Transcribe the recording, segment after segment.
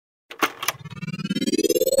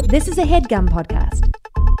This is a HeadGum podcast.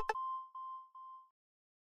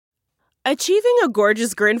 Achieving a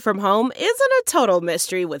gorgeous grin from home isn't a total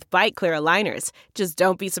mystery with Bite Clear aligners. Just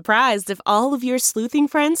don't be surprised if all of your sleuthing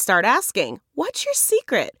friends start asking, what's your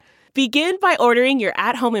secret? Begin by ordering your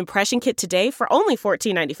at-home impression kit today for only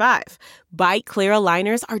 $14.95. Bite Clear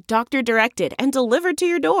aligners are doctor-directed and delivered to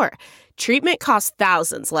your door. Treatment costs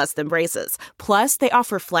thousands less than braces. Plus, they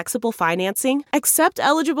offer flexible financing, accept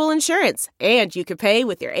eligible insurance, and you can pay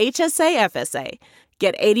with your HSA FSA.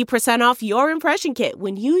 Get 80% off your impression kit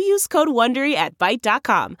when you use code WONDERY at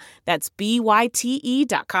Byte.com. That's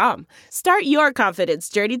BYTE.com. Start your confidence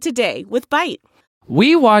journey today with Byte.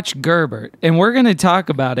 We watched Gerbert, and we're going to talk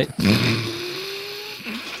about it.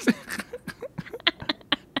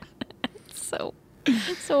 So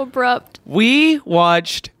abrupt. We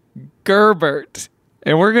watched Gerbert,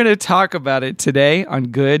 and we're going to talk about it today on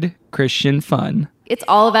Good Christian Fun. It's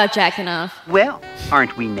all about jacking off. Well,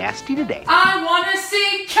 aren't we nasty today? I want to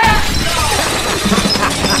see cats!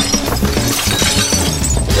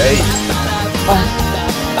 Hey.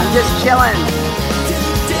 I'm just chilling.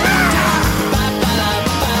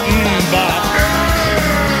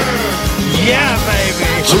 Yeah, baby.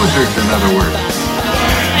 Losers, in other words.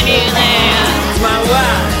 My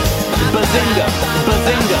wife. Bazinga,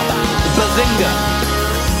 bazinga, bazinga.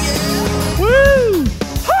 Woo!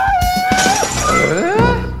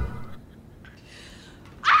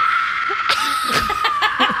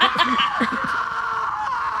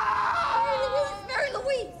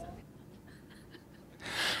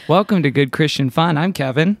 Welcome to Good Christian Fun. I'm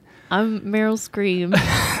Kevin. I'm Meryl Scream.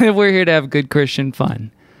 We're here to have good Christian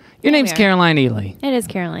fun. Your name's Caroline Ely. It is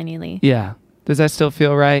Caroline Ely. Yeah. Does that still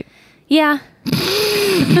feel right? Yeah.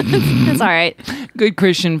 That's all right. Good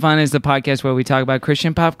Christian Fun is the podcast where we talk about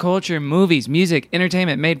Christian pop culture, movies, music,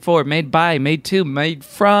 entertainment made for, made by, made to, made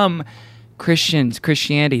from Christians,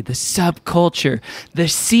 Christianity, the subculture, the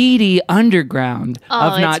seedy underground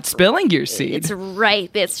of not spilling your seed. It's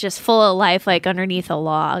ripe. It's just full of life, like underneath a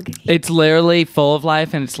log. It's literally full of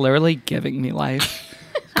life, and it's literally giving me life.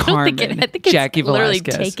 Carmen, I think it's Jackie literally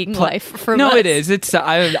Velasquez. taking life from us. No, it is. It's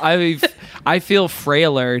I feel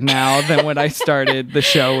frailer now than when I started the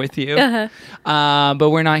show with you. But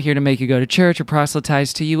we're not here to make you go to church or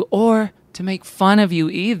proselytize to you or to make fun of you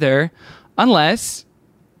either, unless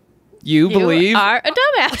you believe are a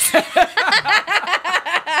dumbass.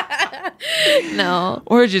 No.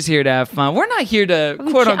 We're just here to have fun. We're not here to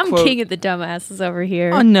quote unquote. I'm king of the dumbasses over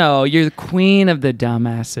here. Oh no, you're the queen of the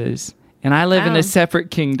dumbasses. And I live in a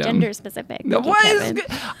separate kingdom. Gender specific. We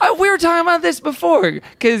were talking about this before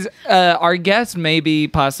because our guest maybe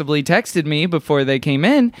possibly texted me before they came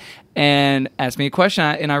in and asked me a question,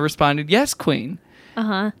 and I responded, "Yes, queen."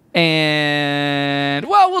 And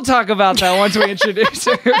well, we'll talk about that once we introduce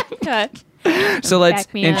her. So let's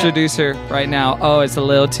introduce her right now. Oh, it's a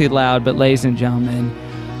little too loud, but ladies and gentlemen,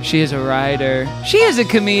 she is a writer. She is a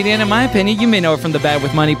comedian, in my opinion. You may know her from the Bad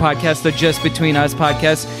with Money podcast, the Just Between Us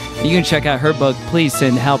podcast. You can check out her book, Please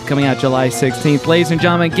Send Help, coming out July 16th. Ladies and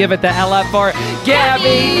gentlemen, give it the hell up for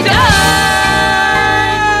Gaby Dunn!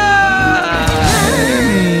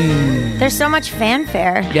 There's so much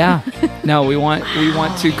fanfare. Yeah. No, we want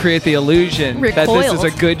to create the illusion that this is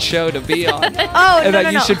a good show to be on. And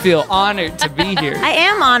that you should feel honored to be here. I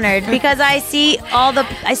am honored because I see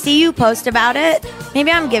you post about it.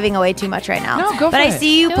 Maybe I'm giving away too much right now. No, go for But it. I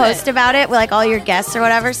see you post about it with like all your guests or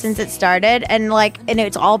whatever since it started, and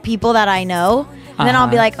it's all people that I know. And then I'll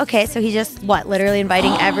be like, okay, so he's just literally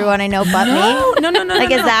inviting everyone I know but me? No.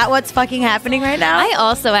 Like, is that what's fucking happening right now? I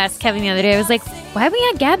also asked Kevin the other day, I was like, why have we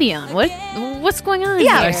had Gabby on? What's going on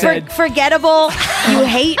Yeah, here? said- forgettable. You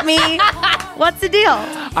hate me. What's the deal?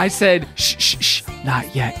 I said, shh,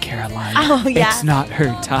 not yet, Caroline. Oh, yeah. It's not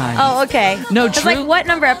her time. Oh, okay. No, It's true. like, what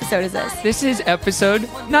number episode is this? This is episode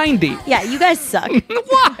 90. Yeah, you guys suck.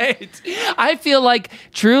 What? I feel like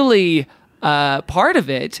truly part of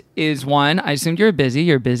it is, one, I assumed you're a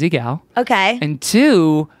busy gal. Okay. And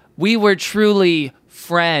two, we were truly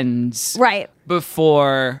friends. Right.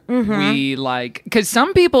 Before we because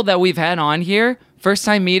some people that we've had on here, first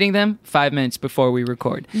time meeting them, 5 minutes before we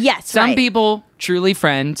record. Yes, Some right. people, truly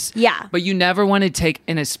friends. Yeah. But you never want to take,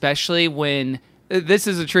 and especially when, this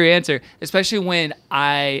is a true answer, especially when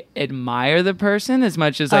I admire the person as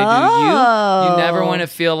much as I do you never want to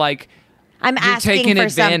feel like I'm you're asking taking for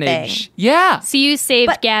advantage. something. Yeah. So you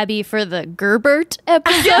saved Gabby for the Gerbert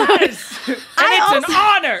episode? Yes. And it's an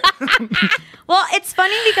honor. Well, it's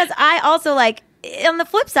funny because I also on the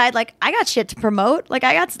flip side, like I got shit to promote. Like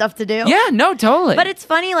I got stuff to do. Yeah, no, totally. But it's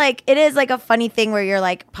funny, like it is like a funny thing where you're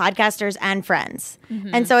like podcasters and friends.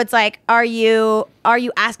 And so it's like, are you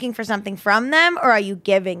asking for something from them or are you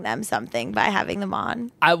giving them something by having them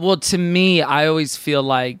on? Well, to me, I always feel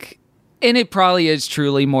like, and it probably is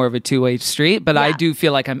truly more of a two-way street, but I do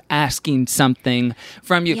feel like I'm asking something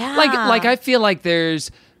from you. Yeah. Like I feel like there's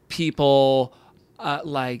people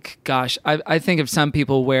I think of some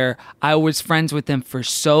people where I was friends with them for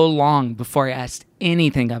so long before I asked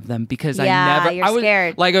anything of them because you're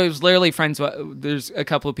scared. Like I was literally friends with, there's a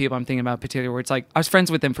couple of people I'm thinking about particularly where it's like I was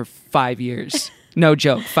friends with them for 5 years. No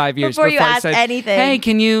joke, 5 years Before you I asked said, anything. hey,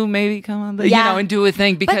 can you maybe come on and do a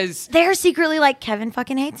thing because but they're secretly like, Kevin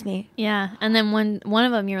fucking hates me. Yeah. And then one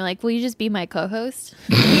of them, you were like, will you just be my co-host?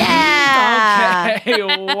 Yeah. Okay,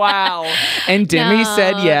 wow. And Demi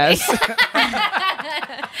said yes.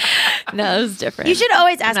 No, it was different. You should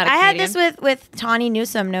always ask. I'm not a I had this comedian. with Tawny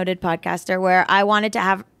Newsome, noted podcaster, where I wanted to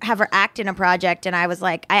have her act in a project, and I was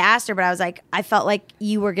like, I asked her, but I was like, I felt like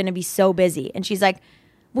you were going to be so busy, and she's like,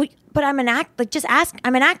 well, but I'm an act. Like, just ask.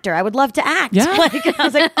 I'm an actor. I would love to act. Yeah. Like, I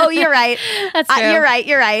was like, oh, you're right. That's true. You're right.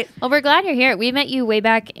 You're right. Well, we're glad you're here. We met you way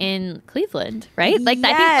back in Cleveland, right? Like,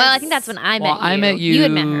 I think that's when I met you. I met you, You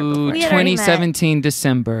had met her before. We had already met. 2017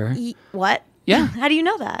 December. What? Yeah. How do you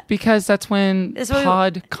know that? Because that's when That's when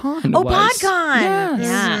PodCon Oh, was. PodCon. Yes.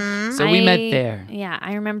 Yeah. So we met there. Yeah,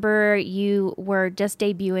 I remember you were just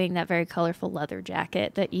debuting that very colorful leather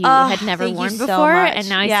jacket that you Oh, had never thank you worn so before, much. and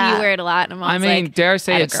now I see Yeah. you wear it a lot. And I'm I always mean, like, dare I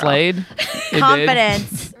say atta it girl. slayed? It did.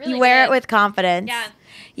 Confidence. Really you wear did. it with confidence. Yeah.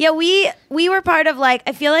 Yeah, we were part of like,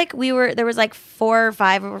 I feel like there was like 4 or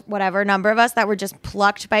 5 or whatever number of us that were just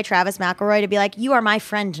plucked by Travis McElroy to be like, you are my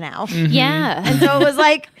friend now. Yeah. And so it was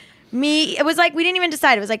like it was like we didn't even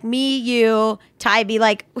decide. It was like me, you, Tybee,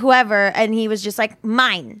 like whoever, and he was just like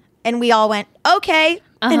mine. And we all went, okay.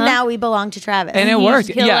 And now we belong to Travis. And it worked.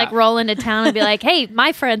 He'll Yeah. like roll into town and be like, "Hey,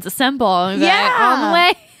 my friends assemble." And be like, Yeah. on the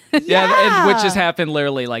way. Yeah, which has happened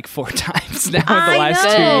literally like 4 times now in the I last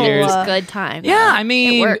know. 2 years. It was a good time. Yeah, I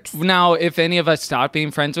mean, it works. now if any of us stopped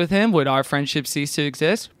being friends with him, would our friendship cease to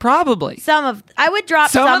exist? Probably. I would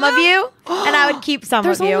drop Some some of of you, and I would keep some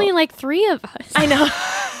There's of you. only like 3 of us. I know.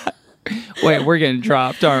 Wait, we're getting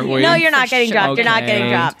dropped, aren't we? No, you're not getting dropped. You're not getting Okay.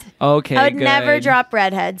 dropped. Okay, I would never good. drop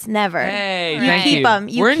redheads. Never. Hey, You thank keep you. them.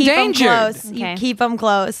 You We're keep them endangered. close. Okay. You keep them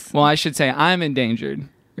close. Well, I should say I'm endangered.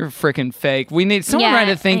 You're freaking fake. We need someone Yeah, write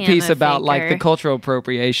a think I am piece a about like the faker. cultural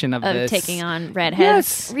appropriation of Of this. taking on redheads.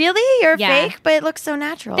 Yes. Really? You're Yeah. fake, but it looks so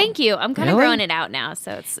natural. Thank you. I'm kind of Really? growing it out now,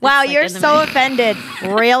 so it's Wow, like you're in the so mood. offended.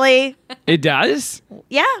 Really? It does?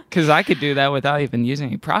 Yeah. Because I could do that without even using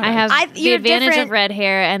any product. I have the you're advantage different. of red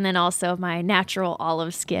hair, and then also my natural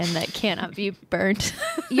olive skin that cannot be burnt.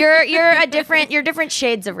 You're different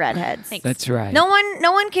shades of redheads. Thanks. That's right. No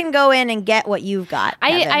one can go in and get what you've got.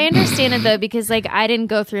 Kevin. I understand it though, because like I didn't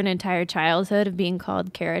go through an entire childhood of being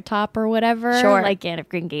called Carrot Top or whatever, Sure. like Anne of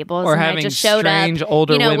Green Gables, Or and I having just showed strange up,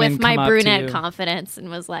 older women with my come up to brunette you. confidence and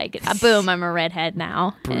was like, boom, I'm a redhead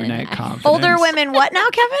now. Brunette And I- confidence. Older women, what now,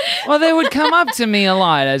 Kevin? Well, they would come up to me a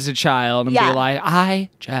lot as a child and Yeah. be like, I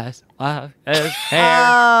just love his hair.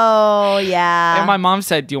 Oh yeah. And my mom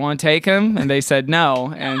said, do you want to take him? And they said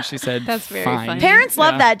no. And she said, That's very fine. funny. Parents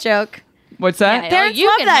love Yeah. that joke. What's that? Yeah. Parents you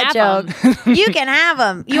love can that have joke. You can have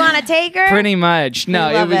them. You want to take her? Pretty much. No,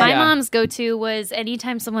 We love was, it. My yeah. mom's go-to was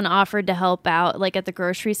anytime someone offered to help out, like at the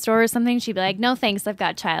grocery store or something, she'd be like, "No, thanks, I've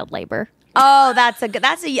got child labor," Oh, that's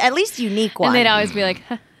a at least unique one. and they'd always be like,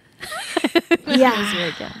 yeah. "It's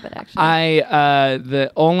really good," but actually,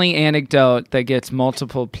 The only anecdote that gets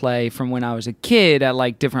multiple play from when I was a kid at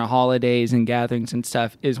like different holidays and gatherings and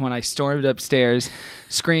stuff is when I stormed upstairs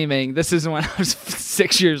screaming. This is when I was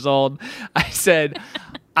 6 years old. I said,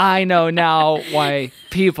 I know now why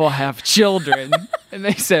people have children. And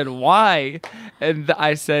they said, why? And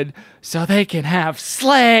I said, so they can have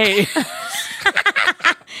sleigh.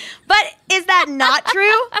 But is that not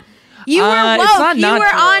true? You were It's woke. You not were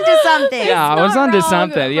true. onto something. Yeah, I was not onto wrong,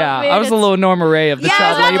 something. Yeah, but I was a little Norma Ray of the Yeah, I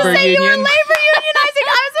child was about labor to say union. you were labor unionizing.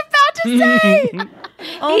 I was about to say.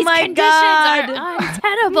 Oh these my conditions god. are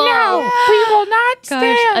untenable. we will not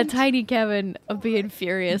Gosh, a tiny Kevin being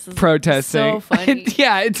furious is protesting. so funny.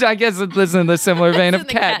 Yeah, I guess it's in the similar vein It's of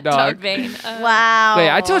in the cat dog. vein. Wow. Wait,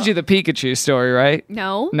 I told you the Pikachu story, right?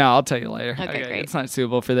 No. No, I'll tell you later. Okay, great. It's not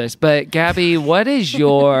suitable for this. But Gabby, what is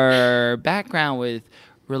your background with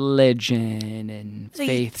religion and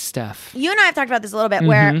faith stuff? You and I have talked about this a little bit.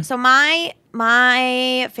 Where so my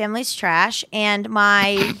family's trash, and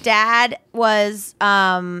my dad was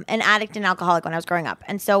an addict and alcoholic when I was growing up,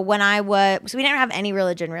 and so we didn't have any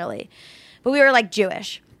religion really, but we were like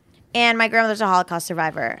Jewish, and my grandmother's a Holocaust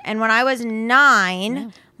survivor. And when I was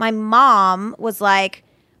 9, my mom was like,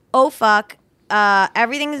 "Oh fuck,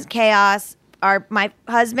 everything is chaos. My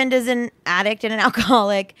husband is an addict and an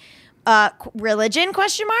alcoholic. Religion ?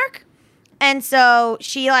 And so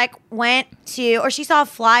she like went to, or she saw a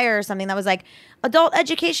flyer or something that was like adult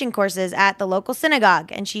education courses at the local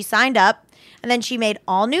synagogue, and she signed up, and then she made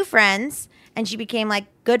all new friends, and she became like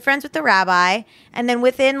good friends with the rabbi, and then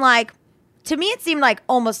within like, to me it seemed like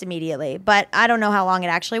almost immediately, but I don't know how long it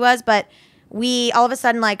actually was, but we all of a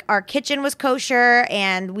sudden like our kitchen was kosher,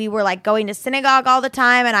 and we were like going to synagogue all the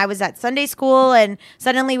time, and I was at Sunday school, and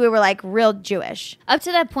suddenly we were like real Jewish. Up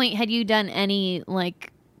to that point, had you done any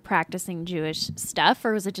like practicing Jewish stuff,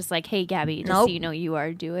 or was it just like, hey Gabby, just so you know you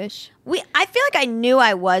are Jewish? I feel like I knew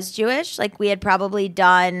I was Jewish. Like we had probably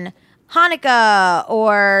done Hanukkah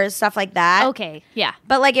or stuff like that. Okay, yeah.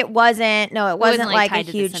 But like it wasn't like a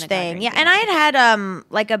huge thing. Yeah, and I had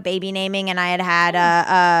like a baby naming, and I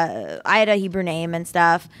had a Hebrew name and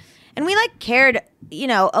stuff. And we like cared,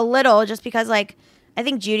 a little, just because like I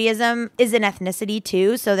think Judaism is an ethnicity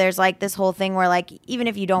too. So there's like this whole thing where like even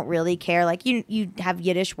if you don't really care, like you have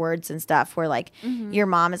Yiddish words and stuff where like your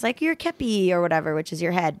mom is like, you're kepi or whatever, which is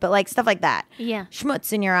your head, but like stuff like that. Yeah.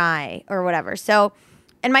 Schmutz in your eye or whatever. So,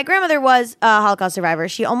 and my grandmother was a Holocaust survivor.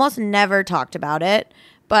 She almost never talked about it,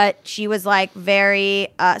 but she was like very,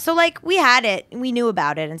 so like we had it, we knew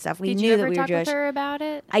about it and stuff. We knew that we were Jewish. Did you ever talk with her about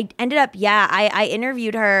it? I ended up, I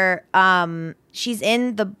interviewed her. She's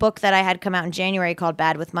in the book that I had come out in January called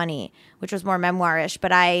Bad with Money, which was more memoirish,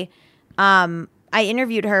 but I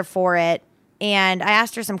interviewed her for it, and I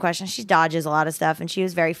asked her some questions. She dodges a lot of stuff, and she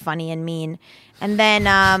was very funny and mean. And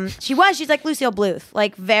then she's like Lucille Bluth,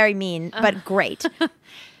 like very mean, but great.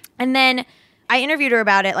 And then I interviewed her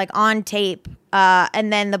about it like on tape,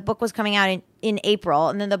 and then the book was coming out in April,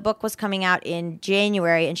 and then the book was coming out in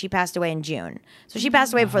January, and she passed away in June. So she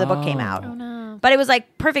passed away before the book came out. Oh no. But it was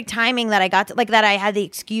like perfect timing that I got to, like, that I had the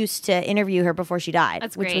excuse to interview her before she died.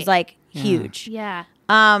 That's which great. was like huge. Yeah.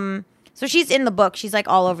 So she's in the book. She's like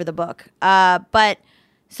all over the book. But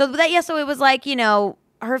so it was like,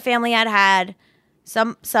 her family had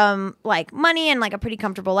some like money and like a pretty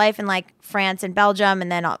comfortable life in like France and Belgium,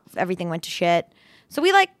 and then everything went to shit. So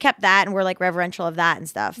we like kept that, and we're like reverential of that and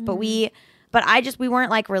stuff. But we weren't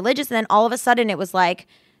like religious. And then all of a sudden it was like,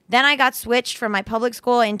 then I got switched from my public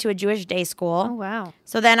school into a Jewish day school. Oh, wow.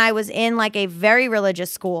 So then I was in like a very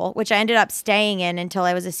religious school, which I ended up staying in until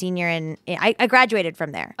I was a senior, and I graduated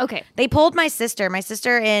from there. Okay. They pulled my sister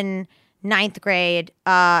in 9th grade.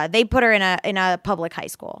 They put her in a public high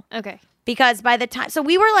school. Okay. Because by the time, so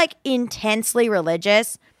we were like intensely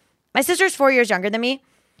religious. My sister's 4 years younger than me.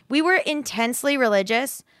 We were intensely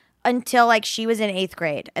religious until like she was in 8th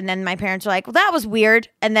grade, and then my parents were like, well, that was weird,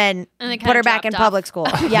 and then put her back in public school.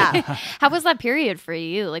 Yeah. How was that period for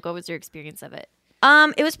you? Like, what was your experience of it?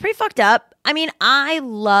 It was pretty fucked up. I mean, I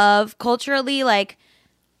love culturally, like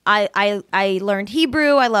I learned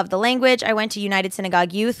Hebrew. I love the language. I went to United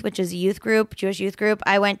Synagogue Youth, which is a youth group, Jewish youth group.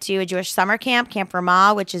 I went to a Jewish summer camp, Camp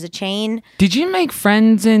Ramah, which is a chain. Did you make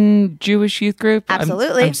friends in Jewish youth group?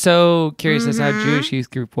 Absolutely. I'm so curious as how Jewish youth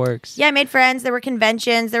group works. Yeah, I made friends. There were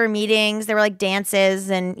conventions, there were meetings, there were like dances,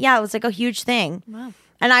 and yeah, it was like a huge thing. Wow.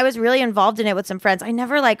 And I was really involved in it with some friends. I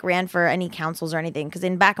never like ran for any councils or anything, because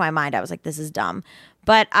in the back of my mind I was like, this is dumb.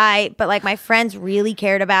 But like my friends really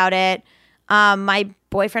cared about it. My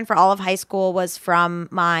boyfriend for all of high school was from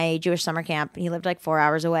my Jewish summer camp. He lived like 4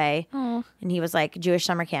 hours away. Aww. And he was like Jewish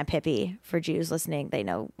summer camp hippie. For Jews listening, they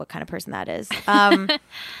know what kind of person that is. But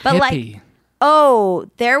Hippie.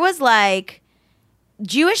 There was like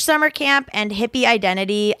Jewish summer camp and hippie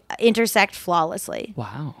identity intersect flawlessly.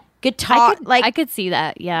 Wow. Guitar, I could see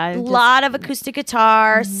that. Yeah. A lot of acoustic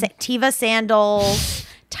guitar, Teva sandals,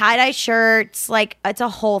 tie-dye shirts. Like, it's a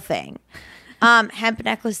whole thing. Hemp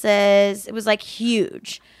necklaces. It was like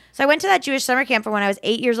huge. So I went to that Jewish summer camp from when I was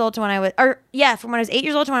 8 years old to when I was, from when I was 8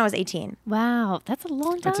 years old to when I was 18. Wow, that's a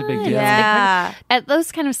long time. That's a big deal. Yeah. At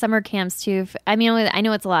those kind of summer camps too. I mean, I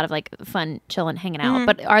know it's a lot of like fun, chilling, hanging out.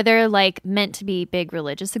 But are there like meant to be big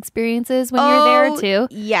religious experiences when you're there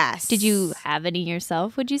too? Yes. Did you have any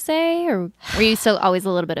yourself? Would you say, or were you still always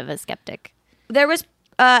a little bit of a skeptic? There was.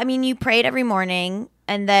 You prayed every morning.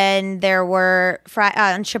 And then there were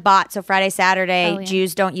on Shabbat, so Friday, Saturday,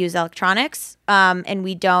 Jews don't use electronics, and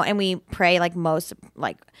we don't, and we pray like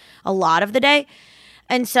a lot of the day.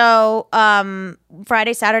 And so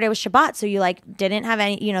Friday, Saturday was Shabbat, so you like didn't have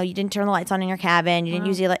any, you didn't turn the lights on in your cabin, you didn't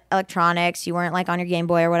use electronics, you weren't like on your Game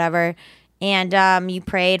Boy or whatever, and you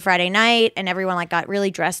prayed Friday night, and everyone like got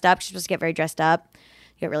really dressed up. You're supposed to get very dressed up.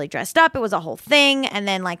 get really dressed up. It was a whole thing. And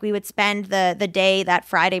then like we would spend the day that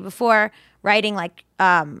Friday before writing like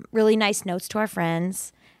really nice notes to our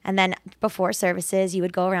friends. And then before services, you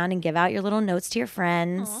would go around and give out your little notes to your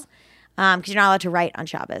friends because you're not allowed to write on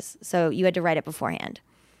Shabbos. So you had to write it beforehand.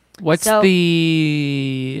 What's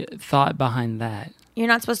the thought behind that? You're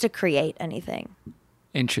not supposed to create anything.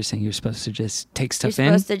 Interesting. You're supposed to just take stuff in?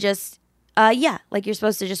 You're supposed to just, like you're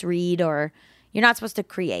supposed to just read, or you're not supposed to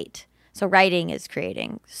create. So writing is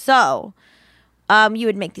creating. So you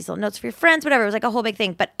would make these little notes for your friends, whatever. It was like a whole big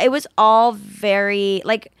thing. But it was all very,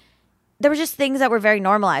 like, there were just things that were very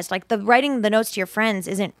normalized. Like the writing the notes to your friends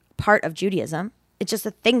isn't part of Judaism. It's just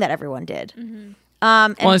a thing that everyone did. Mm-hmm.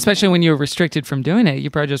 Well, especially when you were restricted from doing it.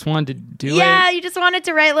 You probably just wanted to do it. Yeah, you just wanted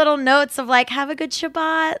to write little notes of like, have a good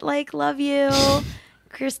Shabbat, like, love you.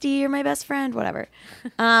 Christy, you're my best friend, whatever.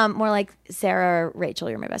 More like Sarah or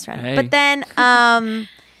Rachel, you're my best friend. Hey. But then,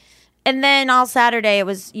 and then all Saturday it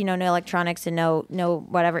was, no electronics and no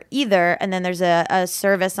whatever either. And then there's a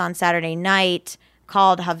service on Saturday night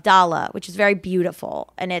called Havdalah, which is very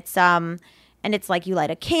beautiful. And it's like you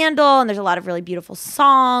light a candle and there's a lot of really beautiful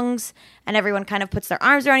songs and everyone kind of puts their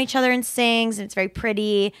arms around each other and sings and it's very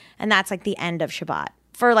pretty. And that's like the end of Shabbat.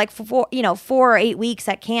 For like 4 or 8 weeks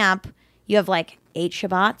at camp, you have like 8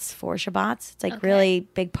 Shabbats, 4 Shabbats. It's like really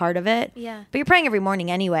big part of it. Yeah. But you're praying every morning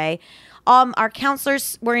anyway. Our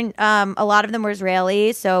counselors were a lot of them were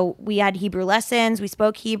Israeli. So we had Hebrew lessons. We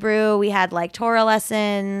spoke Hebrew. We had like Torah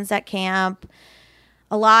lessons at camp.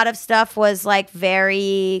 A lot of stuff was like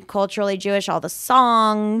very culturally Jewish, all the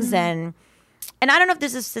songs and I don't know if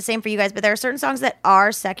this is the same for you guys, but there are certain songs that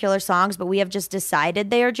are secular songs, but we have just decided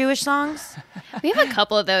they are Jewish songs. We have a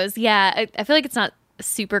couple of those. Yeah. I feel like it's not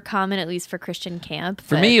super common, at least for Christian camp.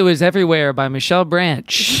 For me, it was Everywhere by Michelle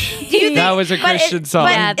Branch. That was a Christian song.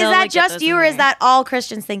 But Yeah, is they'll, that like, get just those you in or is there. that all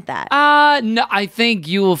Christians think that? No, I think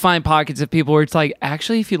you will find pockets of people where it's like,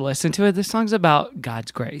 actually, if you listen to it, this song's about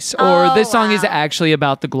God's grace. Or this song is actually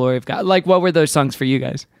about the glory of God. Like, what were those songs for you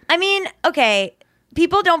guys? I mean, okay,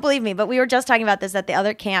 people don't believe me, but we were just talking about this at the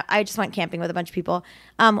other camp. I just went camping with a bunch of people.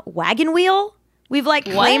 Wagon Wheel. We've like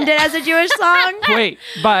claimed it as a Jewish song. Wait,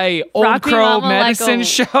 by Old Rock Me Crow Mama, Medicine like a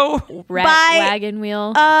Show? Wagon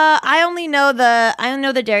Wheel. I only know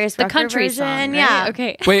the Darius the Rucker country version. song, right? Yeah.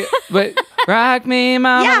 Okay. Wait, rock me,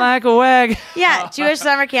 mama, Yeah. like a wagon. Yeah, Jewish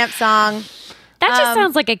summer camp song. That just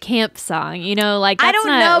sounds like a camp song, like that's I don't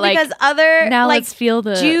not, know like, because other now like let's feel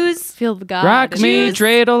the Jews. feel the God. Rock me, Jews-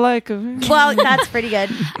 dreidel like a... Well, that's pretty good.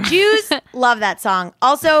 Jews love that song.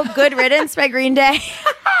 Also, Good Riddance by Green Day.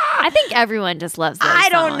 I think everyone just loves those I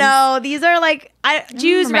don't songs. know. These are like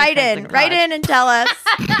Jews. my Write friends in, in write God. in, and tell us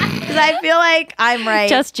because I feel like I'm right.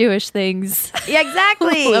 Just Jewish things. Yeah,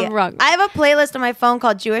 exactly. I'm wrong. I have a playlist on my phone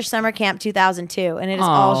called Jewish Summer Camp 2002, and it is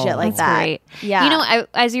all shit like That's that. great. Yeah.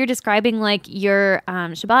 As you're describing like your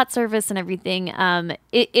Shabbat service and everything,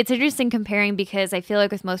 it's interesting comparing because I feel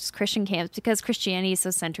like with most Christian camps, because Christianity is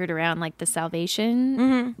so centered around like the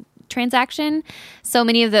salvation transaction, so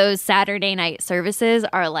many of those Saturday night services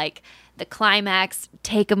are like the climax,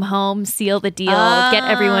 take them home, seal the deal, get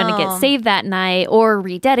everyone to get saved that night, or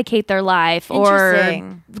rededicate their life,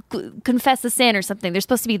 or confess a sin or something. There's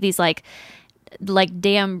supposed to be these like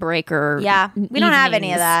dam breaker. Yeah, we don't have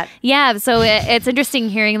any of evenings. that. Yeah, so it's interesting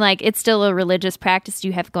hearing like it's still a religious practice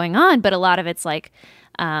you have going on, but a lot of it's like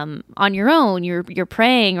on your own, you're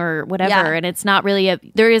praying or whatever, Yeah. and it's not really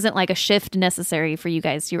there isn't like a shift necessary for you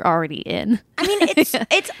guys. You're already in. I mean,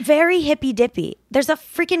 it's very hippy dippy. There's a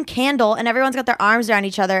freaking candle, and everyone's got their arms around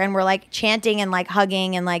each other, and we're like chanting and like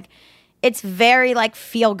hugging, and like it's very like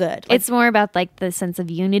feel good. Like, It's more about like the sense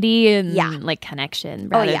of unity and Yeah. like connection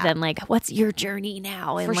rather yeah. than like what's your journey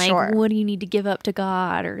now and For like sure. what do you need to give up to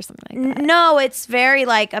God or something like that. no, it's very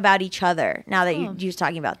like about each other. Now that you're just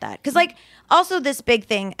talking about that, because like also this big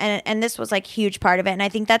thing, and this was like huge part of it, and I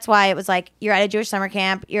think that's why it was like you're at a Jewish summer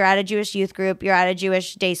camp, you're at a Jewish youth group, you're at a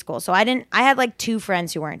Jewish day school. So I had like 2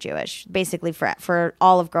 friends who weren't Jewish basically for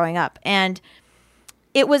all of growing up, and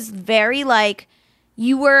it was very like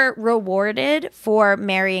you were rewarded for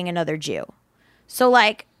marrying another Jew. So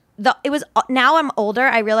like now I'm older,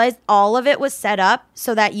 I realized all of it was set up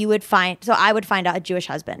so that I would find a Jewish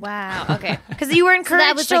husband. Wow. Okay. Because you were So encouraged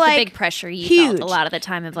that was to like the big pressure you huge. felt a lot of the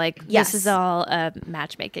time of like Yes. this is all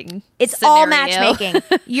matchmaking. It's scenario. all matchmaking.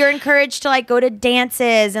 You're encouraged to like go to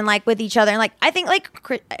dances and like with each other. And like, I think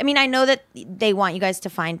like, I mean, I know that they want you guys to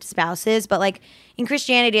find spouses, but like in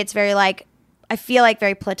Christianity, it's very like, I feel like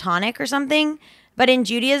very platonic or something. But in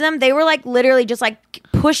Judaism, they were like literally just like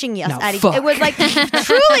pushing us at each fuck. It was like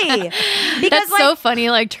truly. Because That's so funny,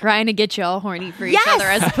 like trying to get you all horny for each other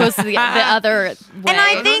as opposed to the other way. And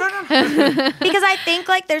I think because I think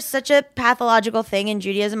like there's such a pathological thing in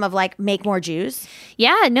Judaism of like make more Jews.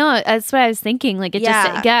 Yeah, no, that's what I was thinking. Like it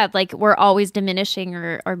just like we're always diminishing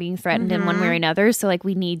or being threatened in one way or another. So like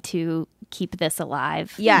we need to keep this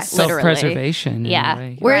alive. Yes. literally. Self-preservation.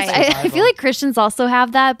 Yeah. Whereas I feel like Christians also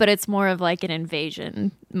have that, but it's more of like an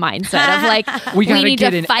invasion mindset of like we gotta need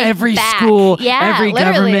get to in fight every back. school, yeah, every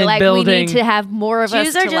literally, government like, building. We need to have more of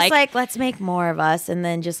Jews us. are just like let's make more of us, and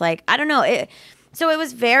then just like I don't know. So it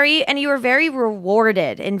was and you were very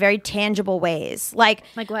rewarded in very tangible ways. Like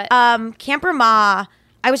what? Camp Ramah.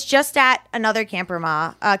 I was just at another Camp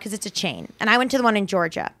Ramah because it's a chain, and I went to the one in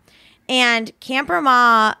Georgia. And Camp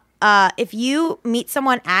Ramah, if you meet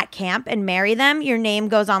someone at camp and marry them, your name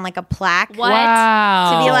goes on like a plaque. What?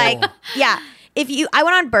 Wow. To be like, yeah. I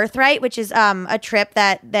went on Birthright, which is a trip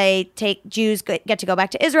that they take Jews get to go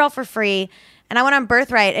back to Israel for free. And I went on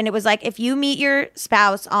Birthright, and it was like if you meet your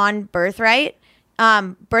spouse on Birthright,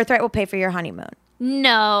 Birthright will pay for your honeymoon.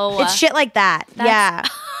 No. It's shit like that. Yeah.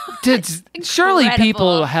 Surely incredible.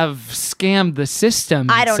 people have scammed the system in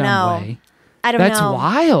I don't some know. way. I don't That's know.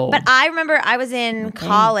 wild. But I remember I was in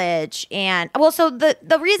college, and so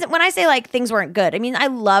the reason when I say like things weren't good, I mean I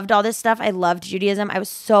loved all this stuff. I loved Judaism. I was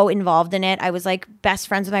so involved in it. I was like best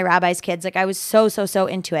friends with my rabbi's kids. Like I was so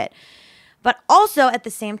into it. But also at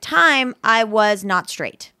the same time, I was not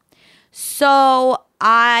straight. So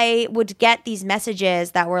I would get these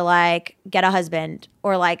messages that were like, get a husband,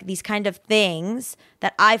 or like these kind of things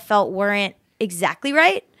that I felt weren't exactly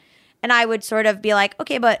right. And I would sort of be like,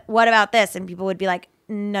 okay, but what about this? And people would be like,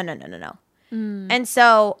 no. And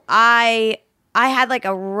so I had like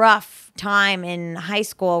a rough time in high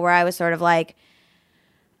school where I was sort of like,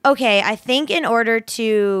 okay, I think in order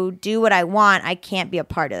to do what I want, I can't be a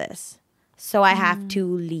part of this. So I have to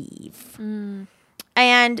leave.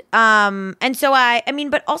 And so I mean,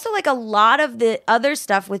 but also like a lot of the other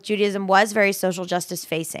stuff with Judaism was very social justice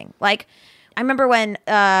facing. Like I remember when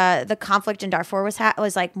the conflict in Darfur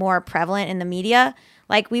was like more prevalent in the media.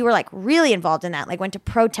 Like we were like really involved in that. Like went to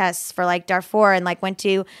protests for like Darfur and like went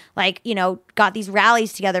to like, you know, got these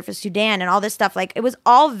rallies together for Sudan and all this stuff. Like it was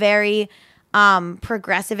all very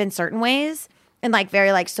progressive in certain ways and like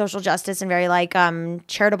very like social justice and very like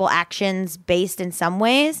charitable actions based in some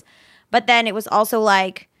ways. But then it was also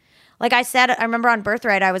like I said, I remember on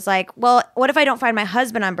Birthright, I was like, well, what if I don't find my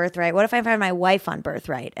husband on Birthright? What if I find my wife on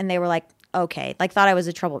Birthright? And they were like, okay, like thought I was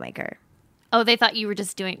a troublemaker. Oh, they thought you were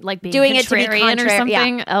just doing it to be contrarian or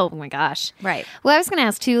something? Yeah. Oh my gosh. Right. Well, I was going to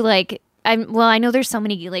ask too, like, I know there's so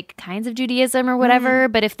many like kinds of Judaism or whatever,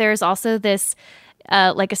 but if there's also this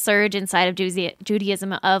like a surge inside of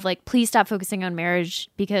Judaism of like, please stop focusing on marriage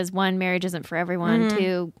because one, marriage isn't for everyone.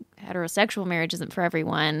 Two, heterosexual marriage isn't for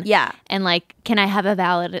everyone. Yeah. And like, can I have a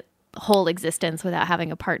valid whole existence without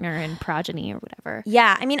having a partner and progeny or whatever?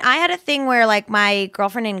 Yeah. I mean, I had a thing where like my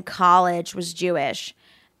girlfriend in college was Jewish.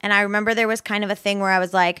 And I remember there was kind of a thing where I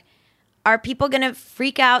was like, are people going to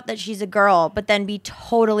freak out that she's a girl, but then be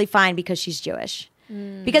totally fine because she's Jewish?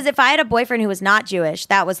 Because if I had a boyfriend who was not Jewish,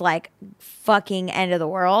 that was like fucking end of the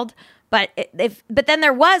world. But but then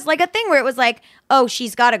there was like a thing where it was like, oh,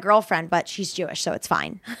 she's got a girlfriend, but she's Jewish, so it's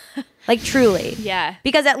fine. Like truly. Yeah.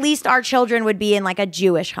 Because at least our children would be in like a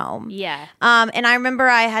Jewish home. Yeah. And I remember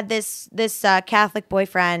I had this Catholic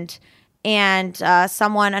boyfriend, and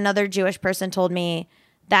another Jewish person told me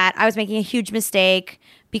that I was making a huge mistake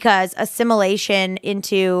because assimilation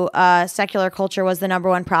into secular culture was the number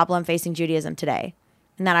one problem facing Judaism today.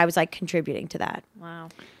 And that I was like contributing to that. Wow.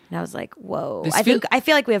 And I was like, whoa. This I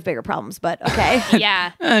feel like we have bigger problems, but okay.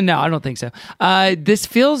 Yeah. No, I don't think so. This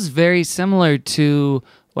feels very similar to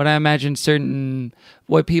what I imagine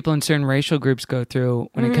what people in certain racial groups go through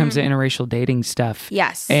when it comes to interracial dating stuff.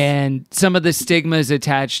 Yes. And some of the stigmas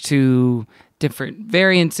attached to different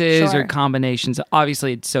variances Sure. or combinations.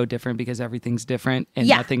 Obviously, it's so different because everything's different and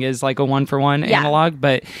Yeah. nothing is like a one-for-one analog,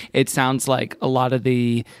 but it sounds like a lot of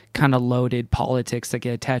the kind of loaded politics that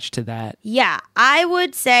get attached to that. Yeah, I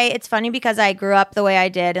would say it's funny because I grew up the way I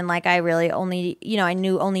did, and like I really only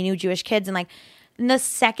knew Jewish kids, and like the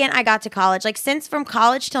second I got to college, like since from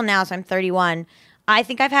college till now, so I'm 31, I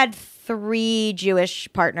think I've had 3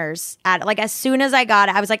 Jewish partners like as soon as I got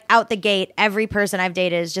it, I was like out the gate. Every person I've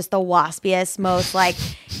dated is just the waspiest, most like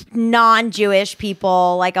non-Jewish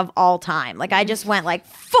people like of all time. Like I just went like,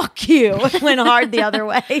 fuck you, went hard the other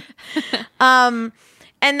way. And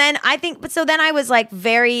then I think, but so then I was like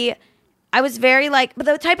very I was very like, but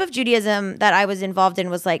the type of Judaism that I was involved in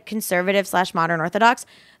was like conservative / modern Orthodox.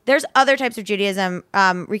 There's other types of Judaism,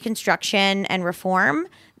 Reconstruction and Reform.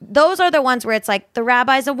 Those are the ones where it's like the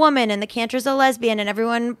rabbi's a woman and the cantor's a lesbian and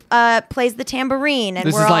everyone plays the tambourine. And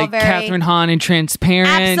this we're is all like very... Catherine Hahn and Transparent.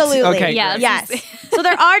 Absolutely. Okay. Yes. So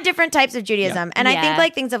there are different types of Judaism. And I think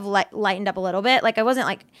like things have lightened up a little bit. Like I wasn't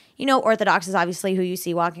like, Orthodox is obviously who you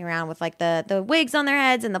see walking around with like the wigs on their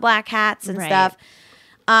heads and the black hats and stuff.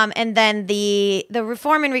 And then the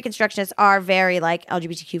Reform and Reconstructionists are very like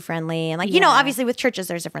LGBTQ friendly. And like, obviously with churches,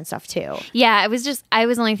 there's different stuff too. Yeah, I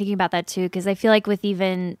was only thinking about that too, because I feel like with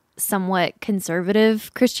even somewhat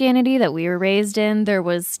conservative Christianity that we were raised in, there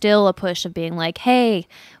was still a push of being like, hey,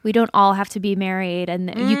 we don't all have to be married and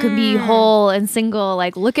you can be whole and single.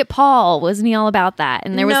 Like, look at Paul. Wasn't he all about that?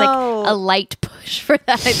 And there was like a light push for that,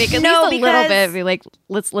 I think. At least a little bit. Be like,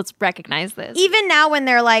 let's recognize this. Even now when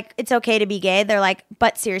they're like, it's okay to be gay, they're like,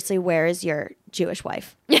 but seriously, where is your Jewish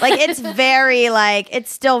wife? Like, it's very like, it's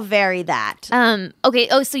still very that. Okay.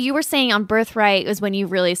 Oh, so you were saying on Birthright was when you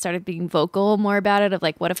really started being vocal more about it, of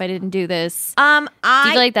like, what if I didn't do this? Do you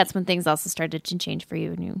feel like that's when things also started to change for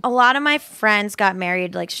you? A lot of my friends got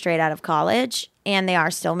married like straight out of college, and they are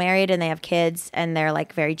still married and they have kids and they're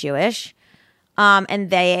like very Jewish.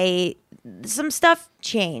 And some stuff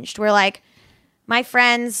changed where like my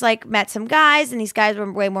friends like met some guys and these guys were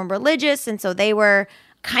way more religious. And so they were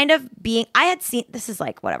kind of being, I had seen, this is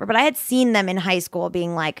like whatever, but I had seen them in high school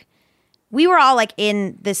being like, we were all like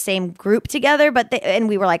in the same group together, and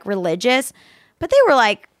we were like religious, but they were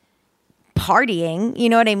like partying, you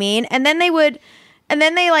know what I mean? And then they were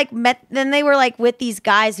like with these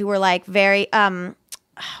guys who were like very,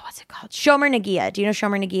 what's it called? Shomer Nagia. Do you know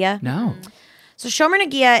Shomer Nagia? No. So Shomer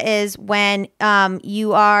Nagia is when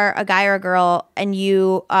you are a guy or a girl and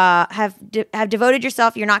you have devoted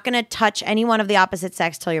yourself. You're not going to touch anyone of the opposite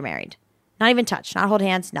sex till you're married. Not even touch, not hold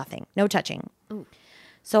hands, nothing. No touching. Ooh.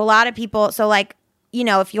 So a lot of people,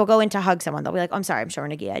 if you'll go in to hug someone, they'll be like, oh, I'm sorry, I'm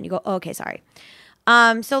Shomer Nagia. And you go, oh, okay, sorry.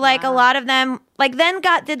 So like a lot of them like then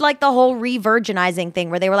did like the whole re-virginizing thing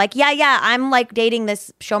where they were like, yeah, I'm like dating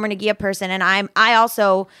this Shomer Nagia person and I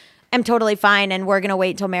also am totally fine and we're going to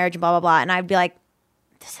wait until marriage and blah, blah, blah. And I'd be like,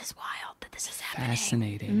 this is wild that this is happening.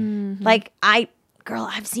 Fascinating. Mm-hmm. Like I've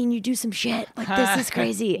seen you do some shit. Like this is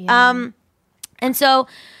crazy. Yeah. And so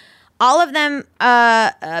all of them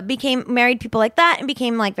became married people like that and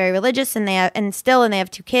became like very religious and they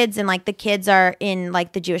have 2 kids and like the kids are in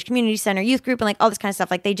like the Jewish Community Center youth group and like all this kind of stuff.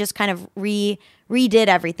 Like they just kind of redid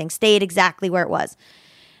everything, stayed exactly where it was.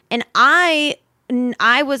 And I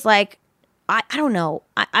was like, I don't know.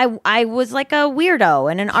 I was like a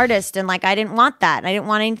weirdo and an artist and like I didn't want that. And I didn't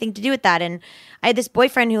want anything to do with that. And I had this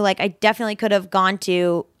boyfriend who like I definitely could have gone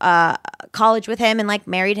to college with him and like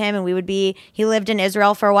married him and he lived in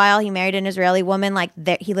Israel for a while. He married an Israeli woman. Like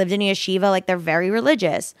he lived in a yeshiva. Like they're very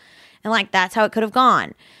religious. And like that's how it could have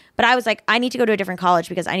gone. But I was like, I need to go to a different college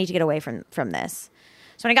because I need to get away from this.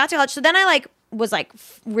 So when I got to college, so then I like was like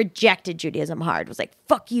rejected Judaism hard. Was like,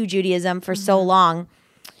 fuck you Judaism for so long.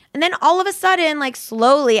 And then all of a sudden, like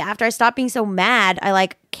slowly after I stopped being so mad, I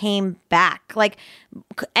like came back. Like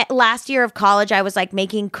last year of college, I was like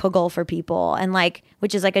making kugel for people and like,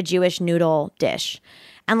 which is like a Jewish noodle dish.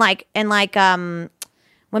 And went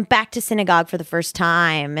back to synagogue for the first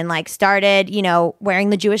time and like started, wearing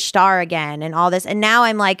the Jewish star again and all this. And now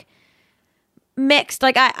I'm like mixed.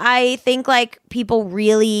 Like I think like people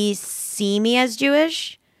really see me as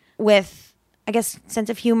Jewish with, I guess,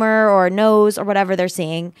 sense of humor or nose or whatever they're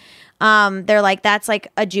seeing. They're like, that's like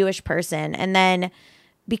a Jewish person. And then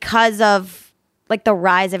because of like the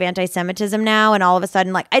rise of anti-Semitism now and all of a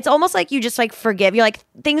sudden, like, it's almost like you just like forgive. You're like,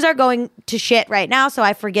 things are going to shit right now. So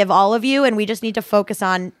I forgive all of you. And we just need to focus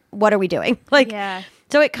on what are we doing? Like, yeah.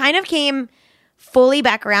 So it kind of came fully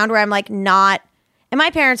back around where I'm like not. And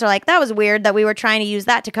my parents are like, that was weird that we were trying to use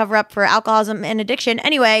that to cover up for alcoholism and addiction.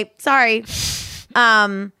 Anyway, sorry.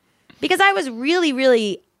 Because I was really,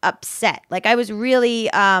 really upset. Like I was really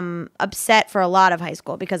upset for a lot of high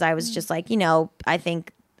school because I was just like, I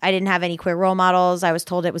think I didn't have any queer role models. I was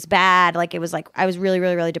told it was bad. Like it was like, I was really,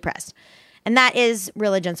 really, really depressed. And that is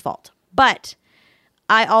religion's fault. But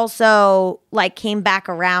I also like came back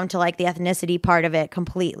around to like the ethnicity part of it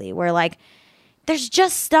completely where like, there's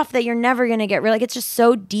just stuff that you're never going to get rid of. Like it's just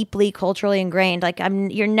so deeply culturally ingrained. Like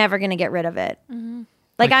you're never going to get rid of it. Mm-hmm.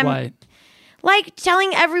 Like I'm... What? Like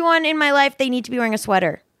telling everyone in my life they need to be wearing a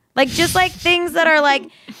sweater. Like just like things that are like,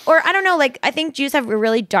 or I don't know, like I think Jews have a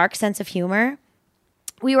really dark sense of humor.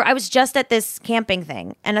 I was just at this camping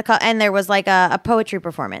thing and there was like a poetry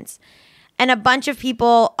performance. and a bunch of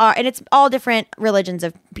people are, and it's all different religions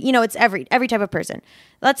of, it's every type of person.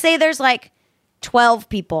 Let's say there's like 12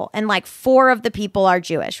 people and like 4 of the people are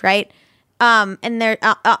Jewish, right? And they're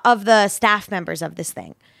of the staff members of this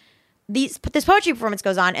thing. This poetry performance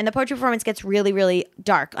goes on, and the poetry performance gets really, really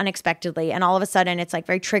dark unexpectedly, and all of a sudden it's like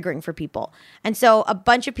very triggering for people. And so a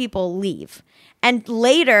bunch of people leave. And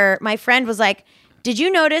later, my friend was like, did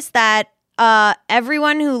you notice that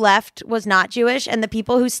everyone who left was not Jewish, and the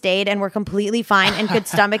people who stayed and were completely fine and could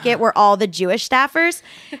stomach it were all the Jewish staffers?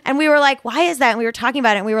 And we were like, why is that? And we were talking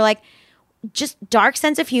about it, and we were like, just dark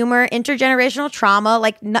sense of humor, intergenerational trauma,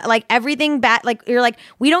 like everything bad. Like, you're like,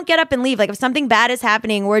 we don't get up and leave. Like, if something bad is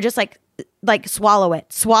happening, we're just like swallow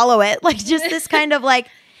it. Like, just this kind of like,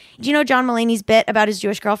 do you know John Mulaney's bit about his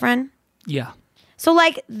Jewish girlfriend? Yeah. So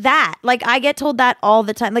like that, like I get told that all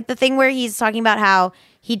the time. Like the thing where he's talking about how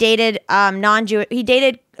he dated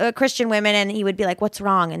Christian women, and he would be like, what's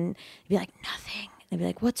wrong? And he'd be like, nothing. And they'd be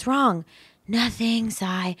like, what's wrong? Nothing,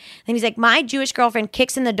 sigh. And he's like, my Jewish girlfriend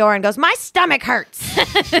kicks in the door and goes, my stomach hurts.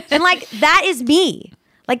 And like, that is me.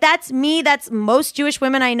 Like, that's me. That's most Jewish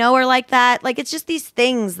women I know are like that. Like, it's just these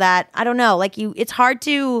things that, I don't know, like it's hard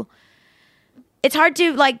to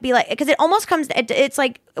like be like, because it almost comes, it's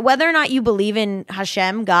like whether or not you believe in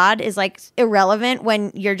Hashem, God, is like irrelevant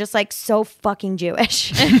when you're just like so fucking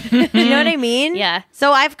Jewish. You know what I mean? Yeah.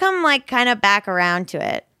 So I've come like kind of back around to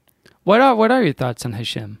it. What are your thoughts on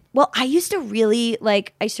Hashem? Well, I used to really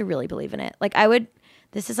believe in it. Like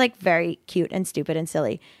this is like very cute and stupid and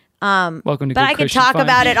silly. Welcome to but I could talk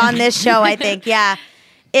about it on this show, I think. Yeah.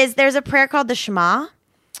 There's a prayer called the Shema,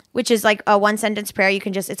 which is like a 1-sentence prayer. You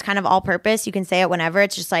can just, it's kind of all purpose. You can say it whenever.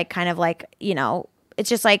 It's just like kind of like, it's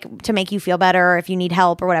just like to make you feel better or if you need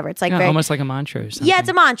help or whatever. It's like almost like a mantra or something. Yeah, it's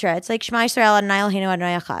a mantra. It's like Shema Yisrael Adonai Eloheinu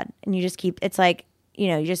Adonai Echad. And you just keep, it's like,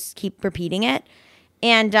 you just keep repeating it.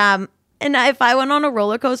 And if I went on a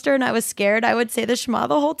roller coaster and I was scared, I would say the Shema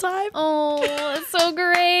the whole time. Oh, that's so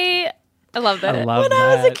great. I love that. I love when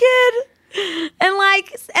I was a kid.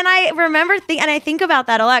 And I remember and I think about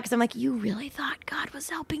that a lot because I'm like, you really thought God was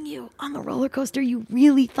helping you on the roller coaster? You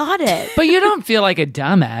really thought it. But you don't feel like a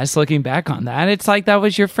dumbass looking back on that. It's like that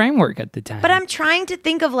was your framework at the time. But I'm trying to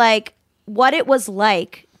think of like what it was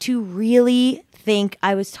like to really think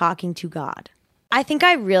I was talking to God. I think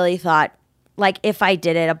I really thought, like, if I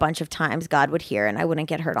did it a bunch of times, God would hear and I wouldn't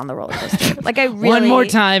get hurt on the roller coaster. Like, I really... One more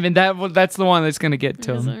time, and that's the one that's going to get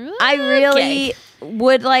to him. I really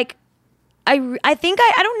would, like... I think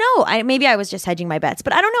I don't know. Maybe I was just hedging my bets.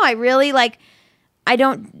 But I don't know. I really, like... I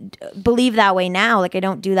don't believe that way now. Like, I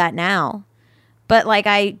don't do that now. But, like,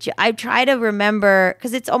 I try to remember...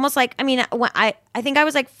 Because it's almost like... I mean, when I think I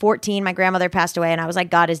was, like, 14. My grandmother passed away, and I was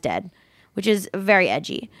like, God is dead. Which is very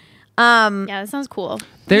edgy. Yeah, that sounds cool.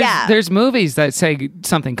 There's movies that say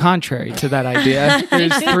something contrary to that idea.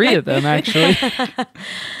 There's 3 of them, actually.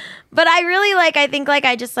 But I really I think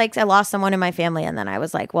I just I lost someone in my family, and then I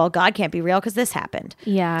was like, well, God can't be real because this happened.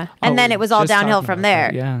 Yeah. And then it was all downhill from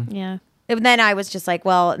there. Yeah. And then I was just like,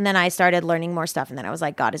 well, and then I started learning more stuff, and then I was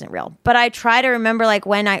like, God isn't real. But I try to remember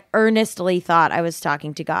when I earnestly thought I was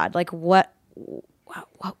talking to God. Like, what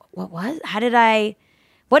was? How did I?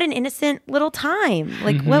 What an innocent little time.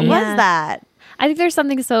 Like, what was that? I think there's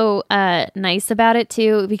something so nice about it,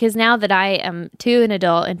 too, because now that I am, too, an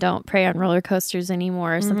adult and don't pray on roller coasters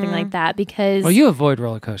anymore or something like that, because... Well, you avoid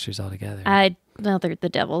roller coasters altogether. Well, they're the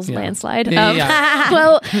devil's landslide. Yeah.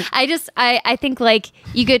 Well, I think,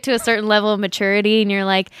 you get to a certain level of maturity and you're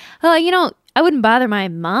like, oh, I wouldn't bother my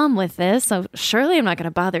mom with this, so surely I'm not going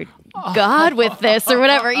to bother God with this or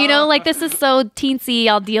whatever. This is so teensy,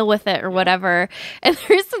 I'll deal with it or whatever. And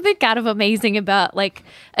there's something kind of amazing about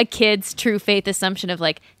a kid's true faith assumption of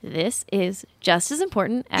this is just as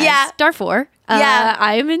important as Darfur.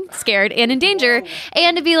 I am scared and in danger.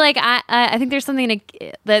 And to be I think there's something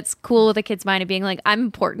that's cool with a kid's mind of being I'm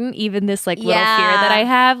important, even this little fear that I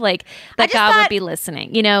have, that God would be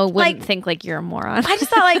listening, wouldn't think you're a moron. I just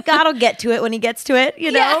thought God will get to it when he gets to it,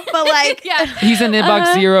 but he's an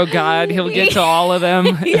inbox zero God. He'll get to all of them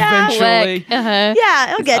eventually.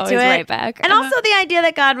 Yeah, he'll get to it. Right back. And also the idea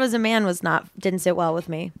that God was a man didn't sit well with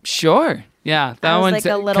me. Sure. Yeah, that one's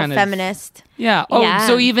a little feminist. Yeah. Oh,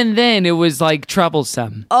 so even then it was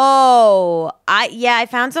troublesome. Oh, I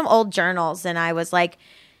found some old journals and I was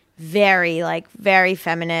very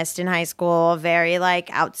feminist in high school, very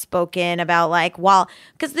outspoken about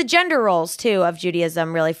because the gender roles too of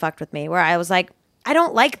Judaism really fucked with me, where I was I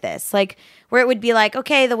don't like this. Where it would be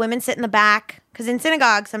okay, the women sit in the back, because in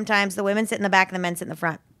synagogue sometimes the women sit in the back and the men sit in the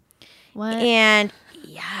front. What? And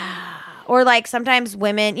yeah. Or like sometimes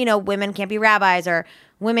women, women can't be rabbis, or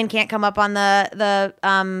women can't come up on the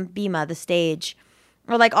bima, the stage,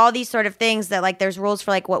 or like all these sort of things that like there's rules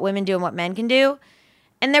for like what women do and what men can do.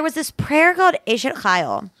 And there was this prayer called Eshet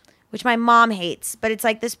Chayil, which my mom hates, but it's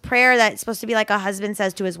like this prayer that's supposed to be like a husband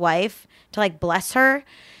says to his wife to like bless her.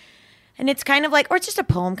 And it's kind of like, or it's just a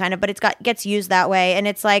poem kind of, but gets used that way. And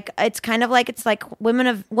it's like women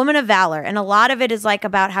of valor. And a lot of it is like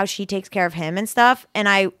about how she takes care of him and stuff. And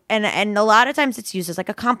and a lot of times it's used as like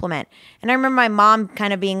a compliment. And I remember my mom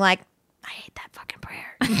kind of being like, I hate that fucking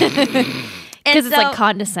prayer. Because it's like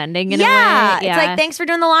condescending in a way. Yeah. It's like, thanks for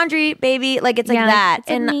doing the laundry, baby. Like, it's like that.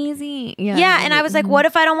 It's amazing. Yeah. And I was like, what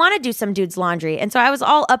if I don't want to do some dude's laundry? And so I was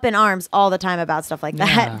all up in arms all the time about stuff like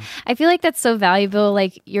that. Yeah. I feel like that's so valuable.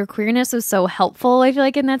 Like, your queerness was so helpful, I feel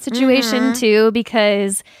like, in that situation too,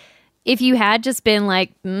 because if you had just been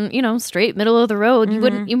like, straight middle of the road, you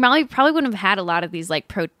probably wouldn't have had a lot of these like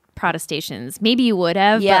protestations. Maybe you would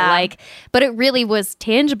have, but it really was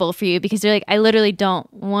tangible for you because you're like, I literally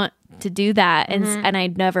don't want to do that, and I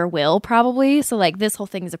never will probably. So like this whole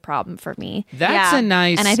thing is a problem for me. That's a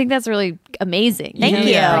nice, and I think that's really amazing. Thank you.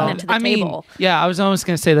 Bring that to the table. I was almost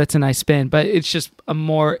going to say that's a nice spin, but it's just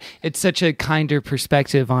it's such a kinder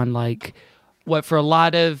perspective on like what for a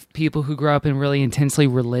lot of people who grow up in really intensely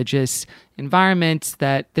religious environments,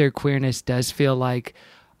 that their queerness does feel like,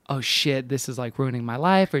 oh shit, this is like ruining my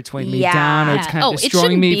life, or it's weighing me down, or it's kind of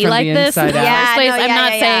destroying me from the inside out. I'm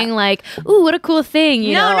not saying like, ooh, what a cool thing.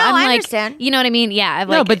 You know, I'm I like, understand. You know what I mean? Yeah.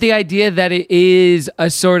 But the idea that it is a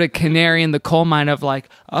sort of canary in the coal mine of like,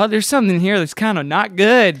 oh, there's something here that's kind of not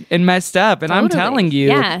good and messed up, and Totally. I'm telling you,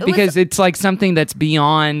 because it's like something that's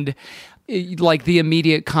beyond like the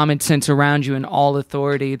immediate common sense around you and all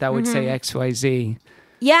authority that would say X, Y, Z.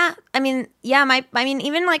 Yeah, even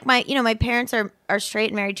like my parents are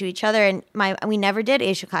straight and married to each other, and we never did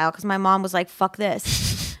Eshet Chayil because my mom was like, fuck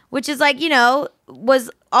this, which is like,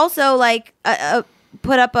 was also like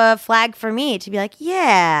put up a flag for me to be like,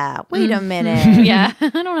 yeah, wait a minute. Yeah, I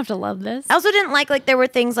don't have to love this. I also didn't like there were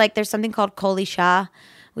things like there's something called Kol Isha,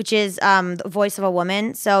 which is the voice of a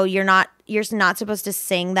woman. So you're not supposed to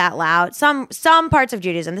sing that loud. Some parts of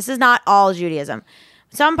Judaism. This is not all Judaism.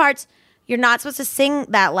 Some parts you're not supposed to sing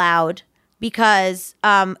that loud because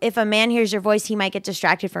if a man hears your voice, he might get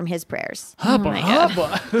distracted from his prayers.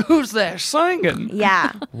 Hubba, who's there singing?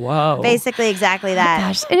 Yeah. Whoa. Basically exactly that.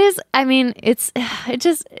 Gosh, it is. I mean, it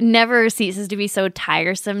just never ceases to be so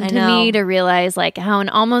tiresome to me to realize like how in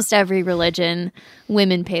almost every religion,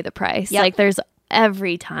 women pay the price. Yep. Like there's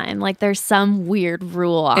every time. Like there's some weird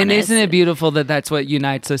rule on it. And isn't it beautiful that that's what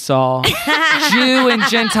unites us all? Jew and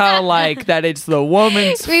Gentile alike, that it's the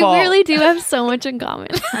woman's we fault. We really do have so much in common.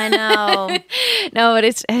 I know. No, but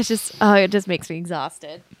it's just, it just makes me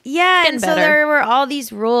exhausted. Yeah, and better. so there were all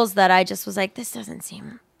these rules that I just was like, this doesn't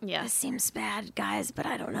seem, this seems bad, guys, but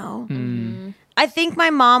I don't know. I think my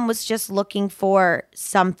mom was just looking for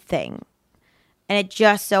something, and it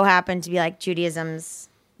just so happened to be like Judaism's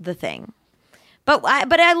the thing. But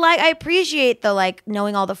I appreciate the like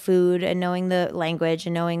knowing all the food and knowing the language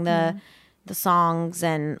and knowing the songs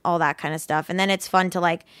and all that kind of stuff. And then it's fun to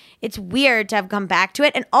like, it's weird to have come back to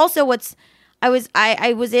it. And also I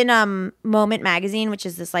was in Moment magazine, which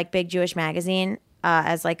is this like big Jewish magazine,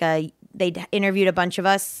 as like they interviewed a bunch of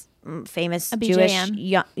us famous Jewish,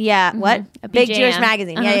 what? A big Jewish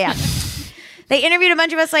magazine. Yeah. They interviewed a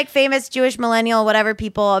bunch of us like famous Jewish millennial, whatever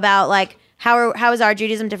people about like, how is our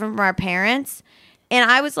Judaism different from our parents? And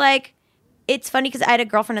I was like, it's funny because I had a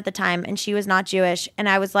girlfriend at the time and she was not Jewish. And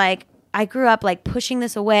I was like, I grew up like pushing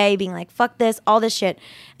this away, being like, fuck this, all this shit.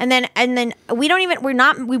 And then we were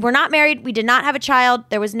not married. We did not have a child.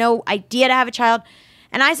 There was no idea to have a child.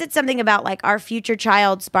 And I said something about like our future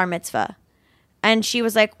child's bar mitzvah. And she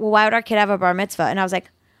was like, well, why would our kid have a bar mitzvah? And I was like,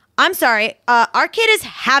 I'm sorry, our kid is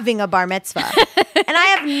having a bar mitzvah. And I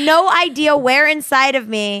have no idea where inside of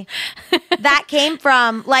me that came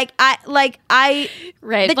from. Right.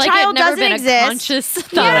 The child doesn't exist. Conscious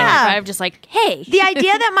thought. I'm just like, hey. The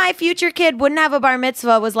idea that my future kid wouldn't have a bar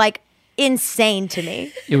mitzvah was like insane to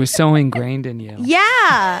me. It was so ingrained in you.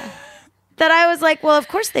 Yeah. That I was like, well, of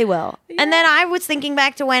course they will. Yeah. And then I was thinking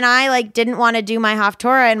back to when I like didn't want to do my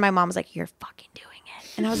Haftorah and my mom was like, you're fucking doing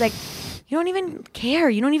it. And I was like, you don't even care.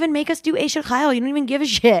 You don't even make us do Eshet Chayil. You don't even give a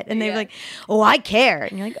shit. And they're like, oh, I care.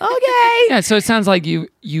 And you're like, okay. Yeah, so it sounds like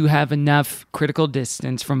you have enough critical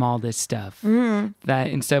distance from all this stuff that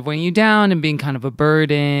instead of weighing you down and being kind of a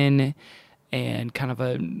burden and kind of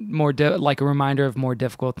a more like a reminder of more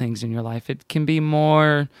difficult things in your life, it can be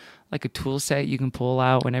more like a tool set you can pull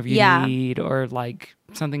out whenever you need, or like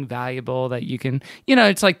something valuable that you can,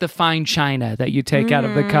 it's like the fine china that you take out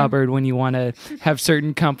of the cupboard when you want to have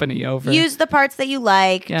certain company over. Use the parts that you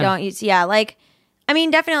like. Yeah. Don't use,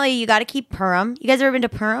 definitely you got to keep Purim. You guys ever been to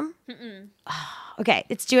Purim? Okay,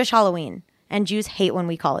 it's Jewish Halloween. And Jews hate when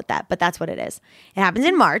we call it that, but that's what it is. It happens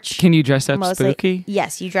in March. Can you dress up spooky?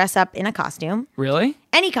 Yes, you dress up in a costume. Really?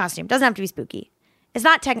 Any costume. Doesn't have to be spooky. It's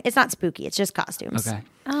not spooky. It's just costumes. Okay.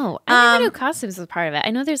 Oh, I never knew costumes was part of it.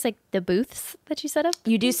 I know there's like the booths that you set up.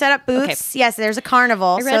 You do set up booths. Okay. Yes, there's a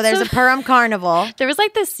carnival. So there's a Purim carnival. There was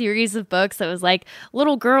like this series of books that was like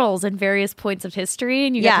little girls in various points of history,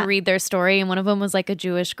 and you get to read their story. And one of them was like a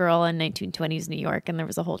Jewish girl in 1920s New York, and there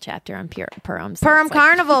was a whole chapter on Purim. So Purim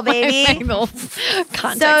carnival, baby.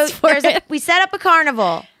 We set up a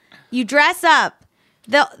carnival. You dress up.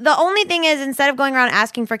 The only thing is, instead of going around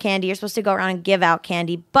asking for candy, you're supposed to go around and give out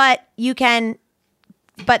candy. But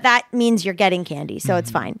that means you're getting candy, so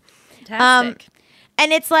it's fine. Fantastic.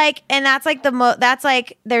 And it's like, and that's like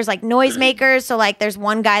there's like noisemakers. So like, there's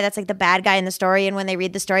one guy that's like the bad guy in the story, and when they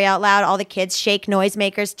read the story out loud, all the kids shake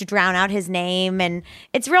noisemakers to drown out his name, and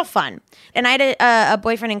it's real fun. And I had a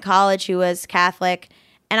boyfriend in college who was Catholic,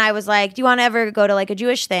 and I was like, "Do you want to ever go to like a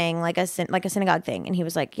Jewish thing, like a synagogue thing?" And he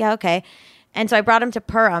was like, "Yeah, okay." And so I brought him to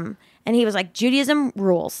Purim, and he was like, "Judaism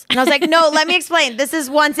rules." And I was like, "No, let me explain. This is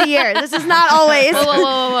once a year. This is not always."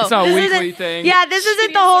 Whoa. It's not a weekly thing. Yeah, this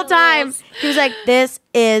isn't the whole time. He was like, "This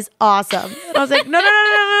is awesome." And I was like,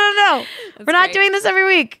 No. We're not doing this every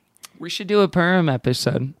week. We should do a Purim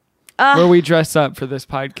episode where we dress up for this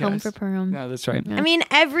podcast. Home for Purim. Yeah, that's right. I mean,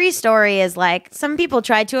 every story is like, some people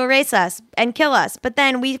tried to erase us and kill us, but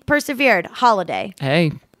then we persevered. Holiday.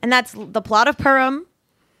 Hey. And that's the plot of Purim.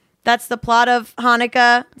 That's the plot of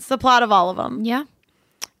Hanukkah. It's the plot of all of them. Yeah.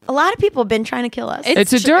 A lot of people have been trying to kill us.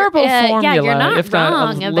 It's a durable formula, yeah, you're not if not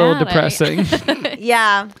wrong a little about depressing.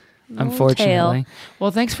 Yeah. Unfortunately.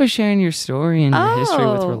 Well, thanks for sharing your story and your history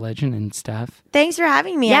with religion and stuff. Thanks for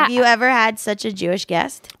having me. Yeah. Have you ever had such a Jewish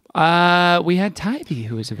guest? We had Tybee,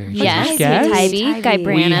 who was a very Jewish guest. Tybee. Guy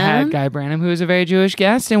Branum. We had Guy Branum, who was a very Jewish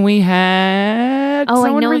guest, and we had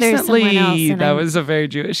someone recently there's someone else, that was a very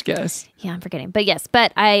Jewish guest. Yeah, I'm forgetting. But yes,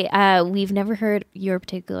 we've never heard your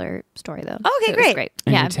particular story though. Okay, so it great. was great.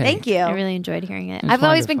 And Yeah, your take. Thank you. I really enjoyed hearing it. was I've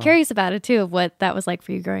always been wonderful. curious about it too, of what that was like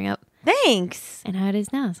for you growing up Thanks. and how it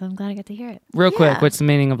is now. So I'm glad I got to hear it. Real quick, what's the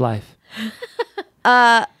meaning of life?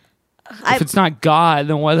 If it's not God,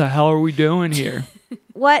 then what the hell are we doing here?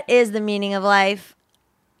 What is the meaning of life?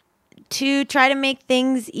 To try to make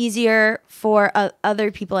things easier for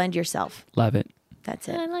other people and yourself. Love it. That's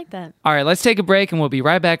I it. like that. All right, let's take a break, and we'll be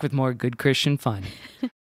right back with more good Christian fun.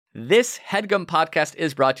 This HeadGum podcast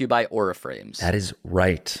is brought to you by Aura Frames. That is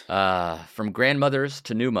right. From grandmothers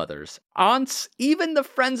to new mothers, aunts, even the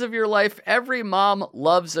friends of your life, every mom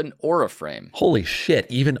loves an Aura frame. Holy shit,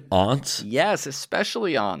 even aunts? Yes,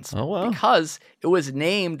 especially aunts. Oh, wow. Because it was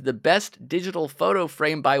named the best digital photo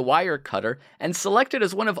frame by Wirecutter and selected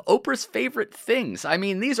as one of Oprah's favorite things. I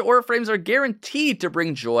mean, these Aura frames are guaranteed to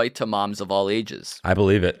bring joy to moms of all ages. I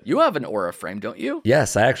believe it. You have an Aura frame, don't you?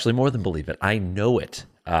 Yes, I actually more than believe it. I know it.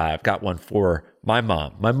 I've got one for my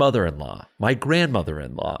mom, my mother-in-law, my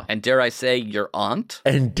grandmother-in-law. And dare I say, your aunt?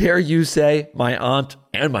 And dare you say, my aunt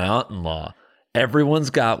and my aunt-in-law. Everyone's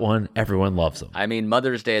got one. Everyone loves them. I mean,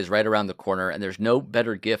 Mother's Day is right around the corner, and there's no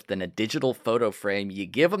better gift than a digital photo frame. You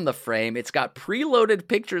give them the frame. It's got preloaded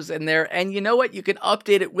pictures in there, and you know what? You can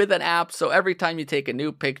update it with an app, so every time you take a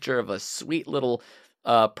new picture of a sweet little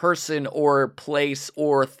person or place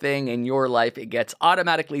or thing in your life, it gets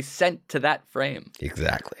automatically sent to that frame.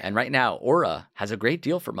 Exactly. And right now, Aura has a great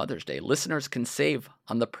deal for Mother's Day. Listeners can save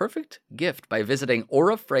on the perfect gift by visiting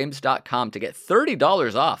auraframes.com to get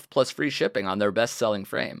 $30 off plus free shipping on their best-selling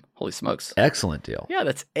frame. Holy smokes. Excellent deal. Yeah,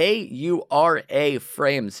 that's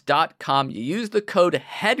auraframes.com. You use the code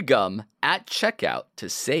HEADGUM at checkout to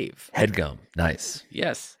save. HeadGum. Nice.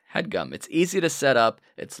 Yes, HeadGum. It's easy to set up.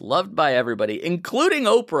 It's loved by everybody, including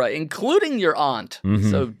Oprah, including your aunt.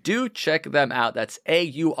 So do check them out. That's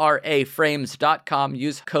auraframes.com.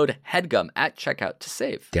 Use code HEADGUM at checkout to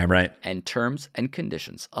save. Damn right. And terms and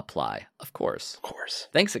conditions apply, of course. Of course.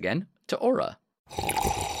 Thanks again to Aura.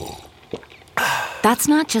 That's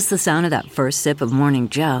not just the sound of that first sip of Morning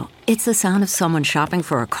Joe. It's the sound of someone shopping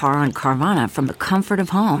for a car on Carvana from the comfort of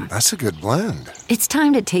home. That's a good blend. It's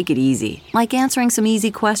time to take it easy, like answering some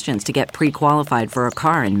easy questions to get pre-qualified for a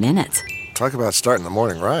car in minutes. Talk about starting the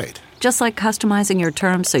morning right. Just like customizing your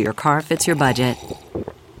terms so your car fits your budget.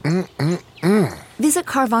 Visit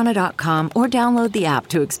Carvana.com or download the app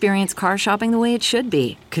to experience car shopping the way it should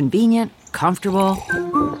be. Convenient, comfortable.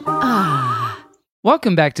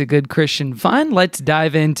 Welcome back to Good Christian Fun. Let's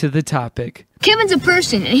dive into the topic. Kevin's a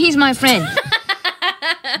person, and he's my friend.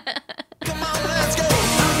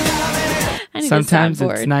 Sometimes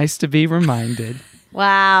it's nice to be reminded.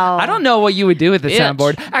 Wow. I don't know what you would do with the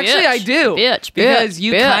soundboard. Actually, I do. Because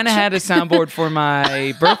you kind of had a soundboard for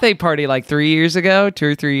my birthday party like 2 or 3 years ago.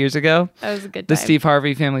 That was a good time. The Steve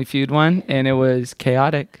Harvey Family Feud one, and it was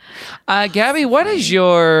chaotic. Gabby, what is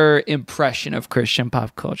your impression of Christian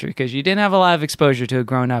pop culture? Because you didn't have a lot of exposure to it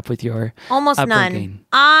growing up with your almost upbringing. none.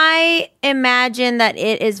 I imagine that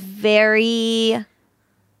it is very...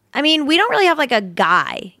 I mean, we don't really have like a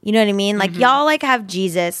guy. You know what I mean? Like y'all like have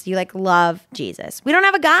Jesus. You like love Jesus. We don't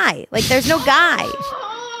have a guy. Like there's no guy.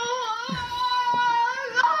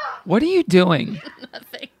 What are you doing?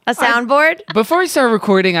 Nothing. A soundboard? Before we start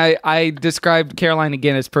recording, I described Caroline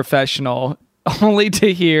again as professional, only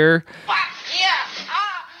to hear...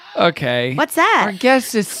 Okay. What's that? Our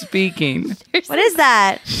guest is speaking. What is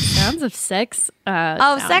that? Sounds of sex.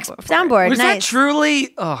 Sex soundboard. Was nice. that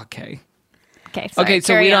truly... Oh, okay. Okay, sorry. Okay,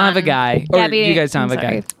 so Carry we don't on. have a guy. Or Gabby, you guys don't have a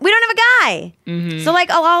guy. We don't have a guy. Mm-hmm. So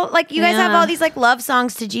like you guys have all these like love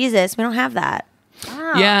songs to Jesus. We don't have that.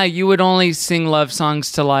 Oh. Yeah, you would only sing love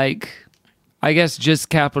songs to like, I guess just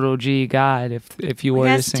capital G God if you were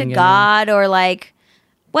I to guess sing to it. God or like,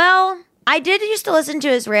 well, I did used to listen to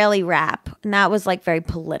Israeli rap, and that was like very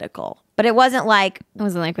political. But it wasn't like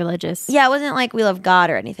religious. Yeah, it wasn't like we love God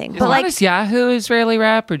or anything. Is But like Yahoo Israeli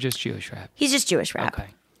rap or just Jewish rap? he's just Jewish rap. Okay.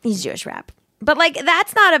 He's Jewish rap. But like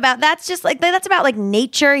that's just about like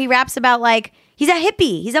nature. He raps about like he's a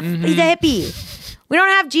hippie. He's a hippie. We don't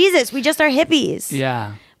have Jesus. We just are hippies.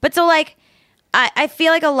 Yeah. But so like I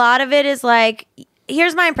feel like a lot of it is like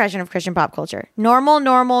here's my impression of Christian pop culture. Normal,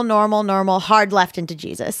 hard left into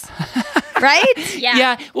Jesus. Right?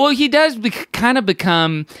 Yeah. Well, he does kind of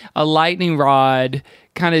become a lightning rod,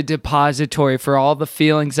 kind of depository for all the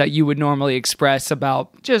feelings that you would normally express about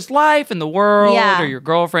just life and the world or your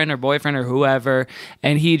girlfriend or boyfriend or whoever.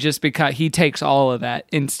 And he just he takes all of that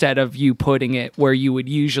instead of you putting it where you would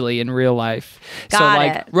usually in real life.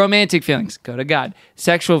 Got it. Romantic feelings, go to God.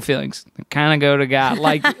 Sexual feelings, kind of go to God.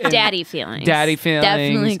 Like Daddy feelings.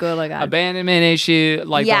 Definitely go to God. Abandonment issue,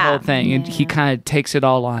 like the whole thing. And he kind of takes it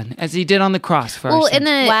all on as he did on the cross for our sins.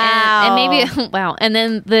 And maybe wow. And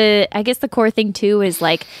then I guess the core thing too is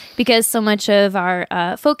like because so much of our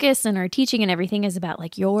focus and our teaching and everything is about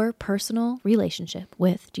like your personal relationship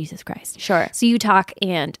with Jesus Christ. Sure. So you talk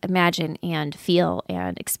and imagine and feel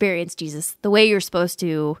and experience Jesus the way you're supposed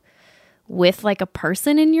to with like a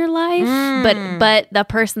person in your life, but the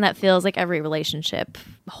person that feels like every relationship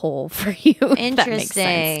whole for you. If that makes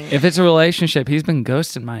sense. If it's a relationship, he's been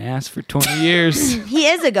ghosting my ass for 20 years. He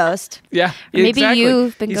is a ghost. Yeah, Maybe exactly.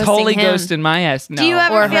 you've been He's ghosting wholly him. ghosting my ass. No, Do you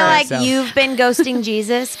ever feel like so. you've been ghosting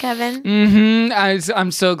Jesus, Kevin? Mm-hmm.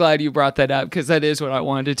 I'm so glad you brought that up because that is what I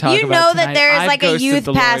wanted to talk about. You know that tonight. there is I've like a ghosted youth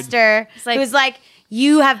the Lord. pastor who's like,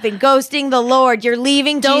 you have been ghosting the Lord. You're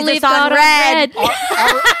leaving Don't Jesus leave on God on red.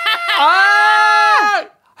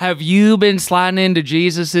 Have you been sliding into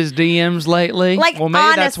Jesus's DMs lately? Like, well,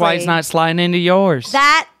 maybe that's why he's honestly, not sliding into yours.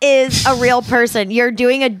 That is a real person. You're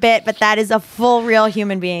doing a bit, but that is a full, real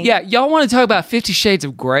human being. Yeah, y'all want to talk about 50 Shades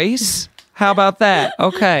of Grace? How about that?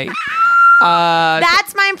 Okay.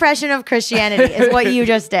 That's my impression of Christianity, is what you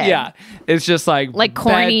just did. Yeah, it's just like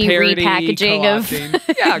corny bad parody, repackaging of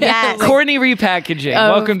co-opting. Yeah, Yes. corny repackaging.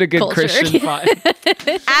 Of Welcome to Good culture. Christian Fun.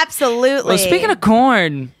 Absolutely. Well, speaking of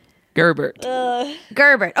corn, Gerbert.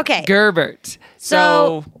 Gerbert. Okay. Gerbert.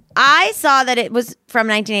 So I saw that it was from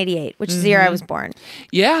 1988, which is the year I was born.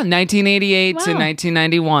 Yeah, 1988 to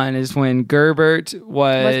 1991 is when Gerbert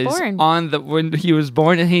was born. when he was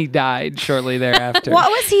born, and he died shortly thereafter. What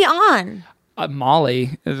was he on?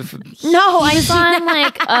 Molly. No, I was on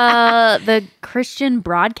like the Christian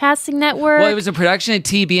Broadcasting Network. Well, it was a production at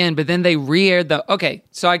TBN, but then they re-aired okay,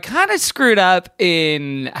 so I kind of screwed up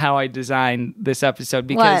in how I designed this episode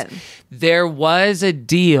because there was a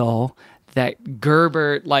deal that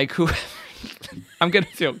Gerbert, like who I'm going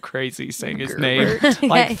to feel crazy saying his name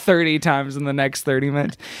like 30 times in the next 30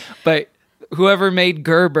 minutes. But whoever made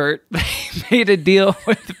Gerbert, they made a deal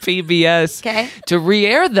with PBS to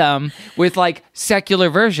re-air them with like secular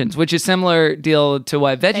versions, which is similar deal to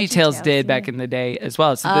what VeggieTales did back in the day as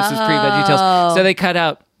well. So this is pre-VeggieTales. So they cut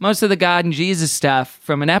out most of the God and Jesus stuff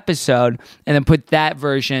from an episode and then put that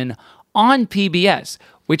version on PBS,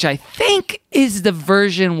 which I think is the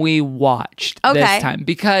version we watched this time.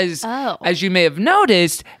 Because as you may have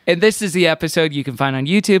noticed, and this is the episode you can find on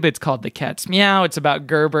YouTube, it's called The Cat's Meow. It's about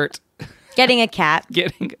Gerbert Getting a cat.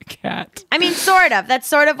 Getting a cat. I mean, sort of. That's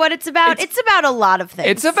sort of what it's about. It's about a lot of things.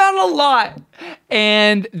 It's about a lot.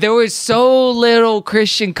 And there was so little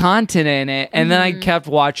Christian content in it. And then I kept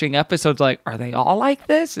watching episodes like, are they all like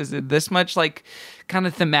this? Is it this much like kind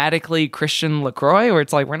of thematically Christian LaCroix? Where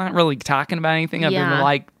it's like, we're not really talking about anything other than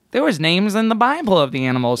like, there was names in the Bible of the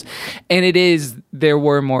animals. And there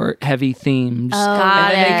were more heavy themes. Oh,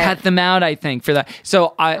 and then they cut them out, I think, for that.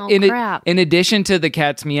 So in addition to the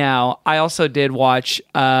cat's meow, I also did watch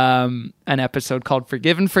an episode called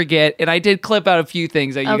Forgive and Forget. And I did clip out a few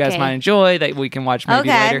things that you guys might enjoy that we can watch maybe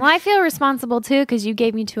later. Well, I feel responsible too because you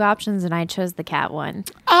gave me 2 options and I chose the cat one.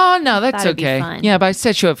 Oh, no, that's okay. Yeah, but I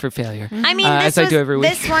set you up for failure. I mean, as I do every week.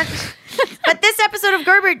 This one, but this episode of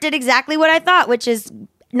Gerbert did exactly what I thought, which is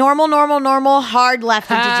normal, hard left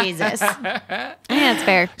into Jesus. Yeah, that's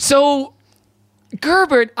fair. So,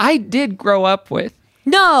 Gerbert, I did grow up with.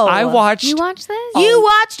 No. I watched. You watched this? You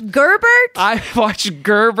watched Gerbert? I watched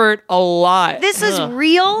Gerbert a lot. This is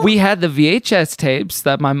real? We had the VHS tapes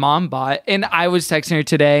that my mom bought, and I was texting her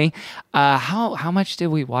today, how much did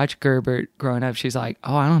we watch Gerbert growing up? She's like,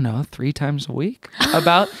 I don't know, 3 times a week?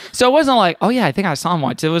 So it wasn't like, I think I saw him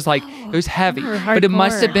once. It was like, it was heavy. But it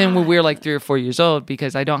must have been when we were like 3 or 4 years old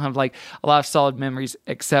because I don't have like a lot of solid memories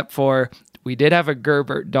except for we did have a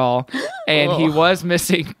Gerbert doll and he was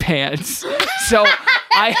missing pants. So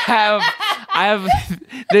I have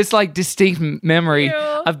this like distinct memory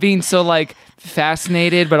of being so like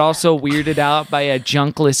fascinated but also weirded out by a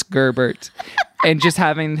junkless Gerbert and just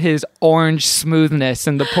having his orange smoothness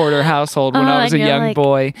in the Porter household when I was a young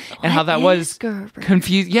boy and how that was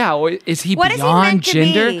confused. Yeah, is he beyond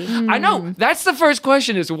gender? I know. That's the first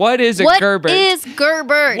question is what is a Gerbert? What is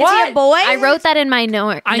Gerbert? Is he a boy? I wrote that in my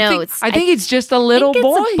notes. I think it's just a little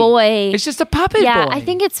boy. It's a boy. It's just a puppet boy. Yeah, I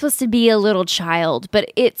think it's supposed to be a little child,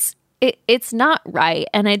 but it's not right,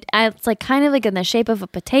 and it's like kind of like in the shape of a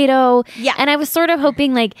potato. Yeah, and I was sort of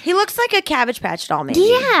hoping like he looks like a Cabbage Patch doll, maybe.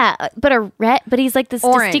 Yeah, but he's like this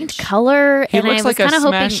orange. distinct color. He and looks I was like a kind of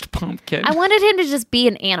smashed pumpkin. I wanted him to just be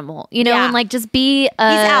an animal, and like just be a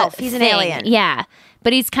he's Alf. He's an alien. Yeah.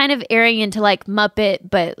 But he's kind of airing into like Muppet,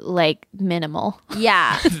 but like minimal.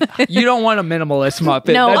 Yeah. You don't want a minimalist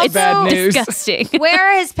Muppet. No, that's it's bad news. Disgusting. Where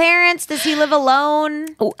are his parents? Does he live alone?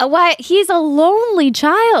 Why? He's a lonely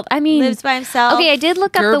child. I mean, lives by himself. Okay, I did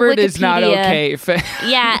look up the Gerbert Wikipedia. is not okay.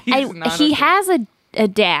 Yeah, he has a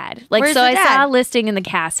dad. Like, Where's so the I dad? saw a listing in the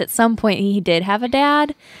cast. At some point, he did have a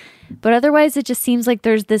dad. But otherwise, it just seems like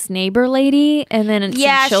there's this neighbor lady, and then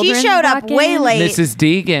some children she showed up walk in. way late. Mrs.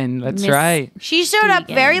 Deegan, that's right. She showed up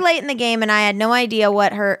very late in the game, and I had no idea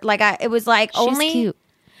what her it was like. She's cute.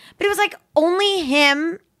 But it was like only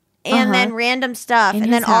him, and then random stuff,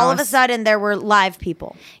 and then his all of a house. sudden there were live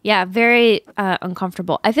people. Yeah, very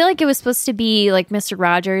uncomfortable. I feel like it was supposed to be like Mr.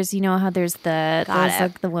 Rogers. You know how there's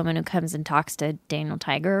like the woman who comes and talks to Daniel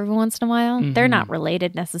Tiger every once in a while. They're not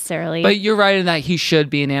related necessarily. But you're right in that he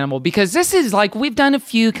should be an animal because this is like we've done a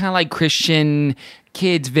few kind of like Christian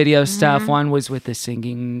kids video stuff. One was with the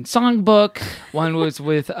singing songbook. One was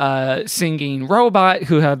with a singing robot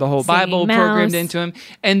who had the whole Bible programmed into him.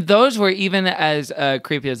 And those were even as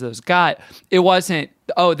creepy as those got. It wasn't,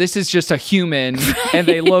 this is just a human and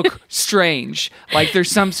they look strange. Like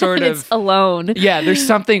there's some sort of... It's alone. Yeah, there's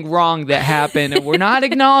something wrong that happened. And we're not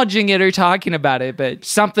acknowledging it or talking about it, but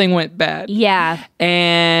something went bad. Yeah.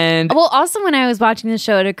 And... Well, also when I was watching the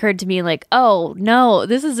show, it occurred to me like, oh, no,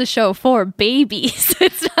 this is a show for babies.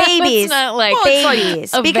 It's not like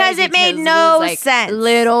babies. Because it made no sense.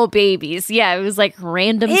 Little babies. Yeah, it was like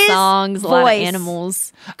random songs, a lot of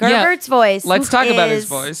animals. Gerbert's voice. Let's talk about his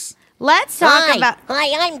voice. Let's talk about...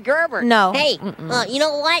 Hi, I'm Gerbert. No. Hey, you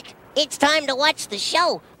know what? It's time to watch the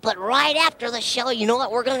show. But right after the show, you know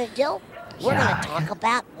what we're going to do? We're going to talk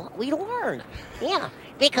about what we learned. Yeah,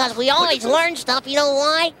 because we always learn stuff. You know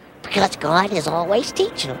why? Because God is always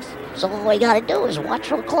teaching us. So all we got to do is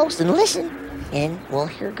watch real close and listen. And we'll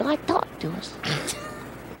hear God talk to us.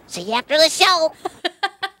 See you after the show.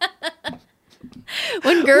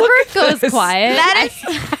 When Gerbert goes quiet,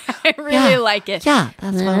 I really like it. Yeah,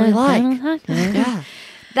 that's what we like. Yeah.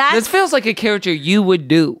 This feels like a character you would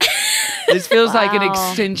do. This feels like an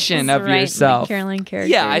extension of yourself. Caroline characters.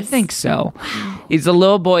 Yeah, I think so. He's a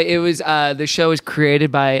little boy. It was the show was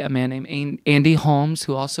created by a man named Andy Holmes,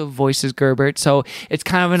 who also voices Gerbert. So it's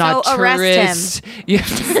kind of an arrest him.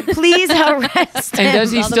 Please arrest him. And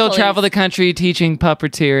does he still travel the country teaching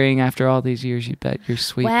puppeteering after all these years? You bet your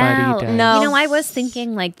sweet buddy does. No. You know, I was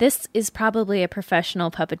thinking like this is probably a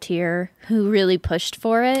professional puppeteer who really pushed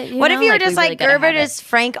for it. What if you were just like Gerbert is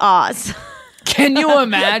Frank Oz? Can you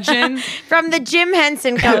imagine? From the Jim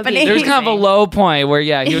Henson Company. There's kind of a low point where,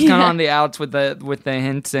 he was kind of on the outs with the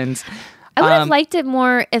Hensons. I would have liked it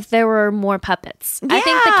more if there were more puppets. I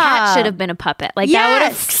think the cat should have been a puppet. Like that would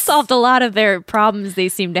have solved a lot of their problems they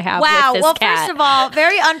seem to have with this cat. First of all,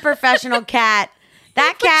 very unprofessional cat.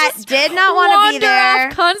 That cat did not want to be there.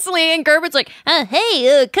 Off constantly, and Gerbert's like,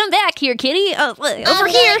 hey, come back here, kitty. Over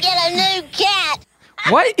here. Get a new cat.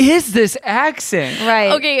 What is this accent?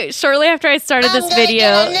 Right. Okay, shortly after I started this video,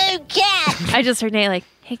 get a new cat. I just heard Nate like,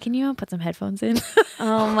 hey, can you put some headphones in?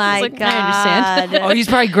 Oh my God. I understand. He's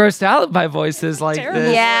probably grossed out by voices like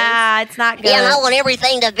this. Yeah, it's not good. Yeah, I want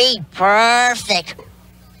everything to be perfect.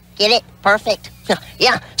 Get it? Perfect.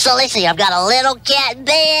 Yeah. So let's see. I've got a little cat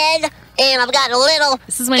bed, and I've got a little.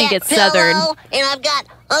 This is when he gets pillow, southern. And I've got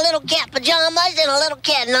a little cat pajamas and a little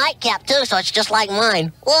cat nightcap too. So it's just like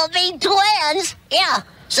mine. We'll be twins. Yeah.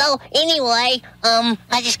 So anyway,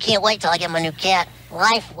 I just can't wait till I get my new cat.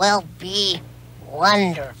 Life will be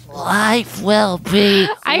wonderful. Life will be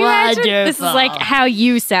I imagine this is like how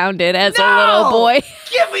you sounded as a little boy.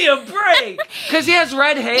 Give me a break. Because he has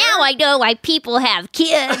red hair. Now I know why people have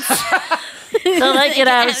kids. So they can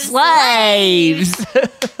have slaves.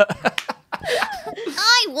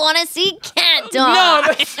 I want to see cat No, dog.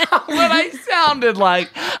 that's not what I sounded like.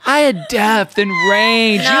 I had depth and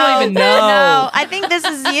range. You No, don't even know. No, I think this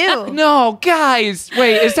is you. No, guys.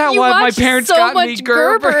 Wait, is that You why my watched parents so got me much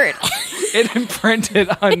Gerbert? It imprinted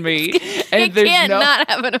on me. And It there's can't no... not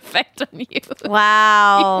have an effect on you.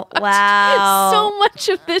 Wow. Wow. So much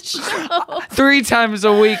of this show. 3 times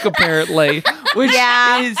a week, apparently. Which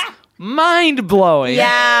is mind-blowing.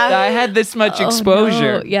 Yeah. That I had this much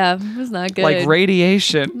exposure. No. Yeah, it was not good. Like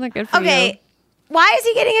radiation. Not good for you. Okay. Why is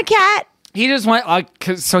he getting a cat? He just went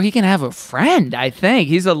so he can have a friend. I think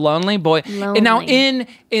he's a lonely boy. And now in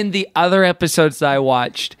the other episodes that I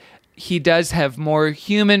watched, he does have more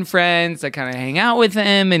human friends that kind of hang out with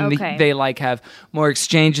him, and they like have more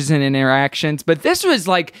exchanges and interactions. But this was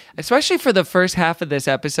like, especially for the first half of this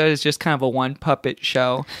episode, it's just kind of a one puppet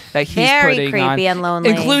show that he's Very putting creepy on, and lonely.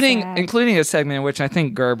 including a segment in which I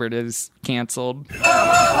think Gerbert is canceled.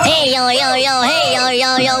 Hey yo yo yo, hey yo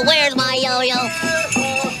yo yo, where's my yo yo?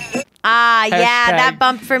 Ah, yeah, that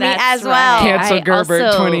bumped for me as well. Cancel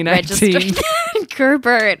Gerbert 2019.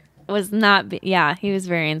 Gerbert was not, he was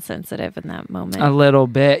very insensitive in that moment. A little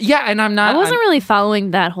bit. Yeah, and I wasn't really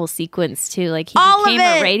following that whole sequence too. Like he All of became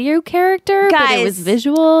it. a radio character, but it was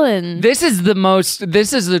visual and This is the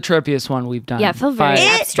trippiest one we've done. Yeah, I feel very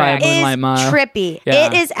abstract. By Moonlight Mile. Trippy. Yeah.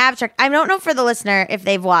 It is abstract. I don't know for the listener if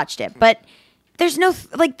they've watched it, but there's no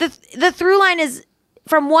the through line is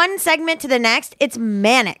from one segment to the next. It's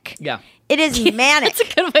manic. Yeah, it is manic.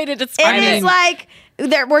 That's a good way to describe it. It is like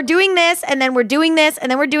we're doing this, and then we're doing this, and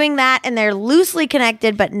then we're doing that, and they're loosely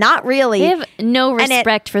connected, but not really. They have no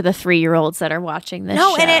respect for the 3-year-olds that are watching this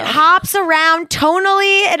show. And it hops around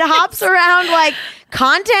tonally. It hops around like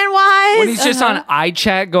content-wise. when he's just on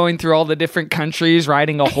iChat going through all the different countries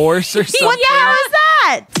riding a horse or something. What the hell is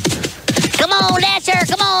that? Come on, dancer!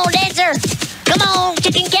 Come on, dancer! Come on,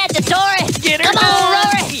 chicken cat to Dory! Get her Come on,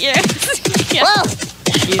 Rory! Yes.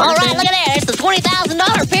 Whoa! All right, look at that! It's the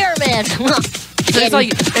 $20,000 pyramid. It's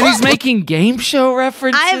like, and he's making game show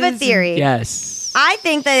references. I have a theory. Yes. I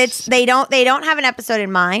think that they don't have an episode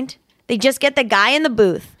in mind. They just get the guy in the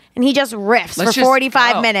booth and he just riffs for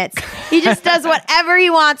 45 minutes. He just does whatever he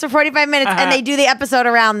wants for 45 minutes and they do the episode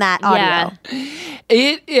around that audio.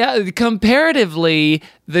 Comparatively,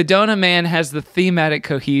 the Donut Man has the thematic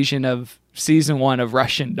cohesion of season 1 of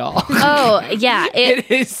Russian Doll. Oh, yeah. It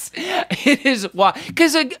is why,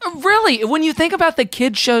 because really, when you think about the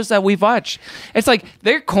kids shows that we've watched, it's like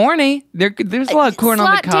they're corny. There's a lot of corn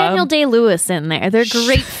on the cob. Daniel Day-Lewis in there. They're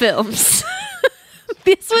great films.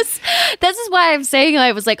 This is why I'm saying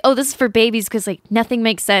I was like, oh, this is for babies because like nothing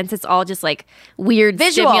makes sense. It's all just like weird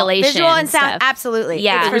visual and sound. stuff. Absolutely,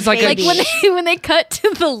 yeah. It was like when they cut to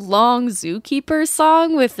the long Zookeeper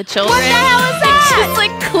song with the children. What the hell is that? It's just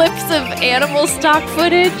like clips of animal stock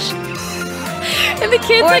footage. And the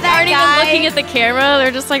kids aren't even looking at the camera.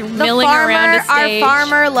 They're just like milling around a stage. Our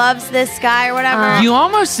farmer loves this guy or whatever. You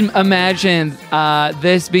almost imagine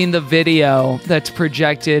this being the video that's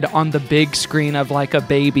projected on the big screen of like a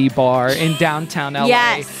baby bar in downtown LA.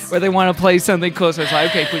 Yes. Where they want to play something cool. So it's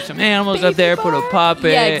like, okay, put some animals up there, put a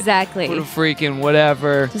puppet. Yeah, exactly. Put a freaking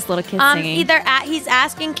whatever. Just little kids singing. He's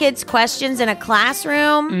asking kids questions in a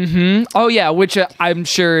classroom. Mm-hmm. Oh, yeah, which I'm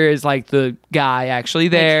sure is like the guy actually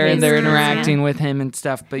there and they're interacting with him. him and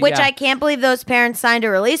stuff. But Which yeah. I can't believe those parents signed a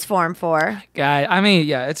release form for. Guy, I mean,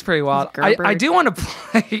 yeah, it's pretty wild. I do want to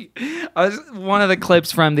play one of the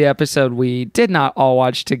clips from the episode we did not all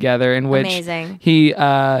watch together, in which Amazing. he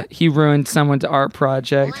ruined someone's art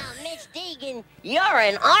project. Wow, Miss Deegan, you're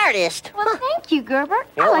an artist. Well, thank you, Gerbert.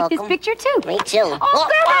 You're I like this welcome. picture, too. Me too. Oh,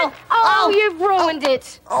 Gerbert! You've ruined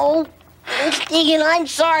it. Oh, Miss Deegan, I'm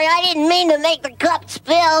sorry. I didn't mean to make the cup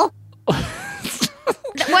spill.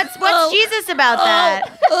 What's Jesus about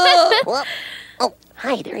that? Well, oh,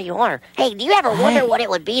 hi, there you are. Hey, do you ever wonder what it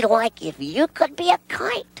would be like if you could be a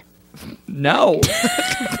kite? No.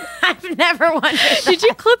 I've never wondered. Did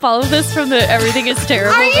you clip all of this from the Everything is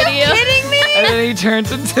Terrible Are you video? kidding me? And then he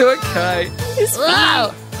turns into a kite.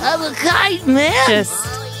 Wow, I'm a kite, man. Just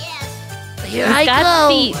Here he's I got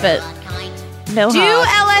go. feet, but no Do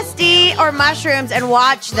hobs. LSD or mushrooms and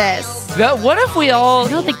watch this. What if we all... I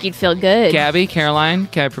don't think you'd feel good. Gabby, Caroline,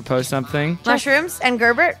 can I propose something? Mushrooms and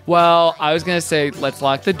Gerbert? Well, I was going to say, let's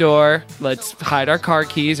lock the door. Let's hide our car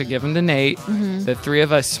keys or give them to Nate. Mm-hmm. The three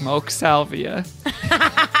of us smoke salvia.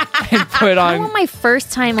 And put I on... want my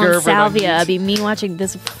first time on Gerbert on salvia YouTube. be me watching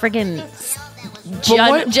this friggin'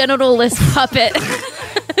 what- genital-less puppet.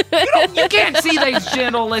 You can't see these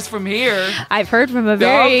gentleless from here. I've heard from a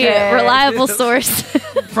very Okay. reliable source.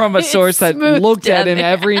 From a source that smooth looked at down him there.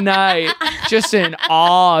 every night, just in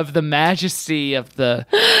awe of the majesty of the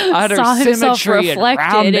utter Saw himself symmetry and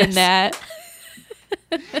reflected in roundness. that.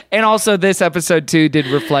 And also, this episode too did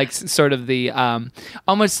reflect sort of the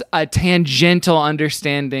almost a tangential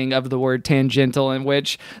understanding of the word tangential, in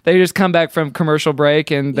which they just come back from commercial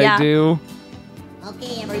break and they Yeah. do.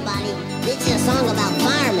 Okay, everybody, this is a song about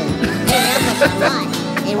firemen. They help us a lot.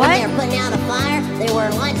 And when they're putting out a fire, they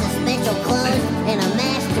wear lots of special clothes and a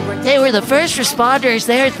mask to protect. They were the first responders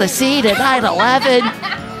there at the scene at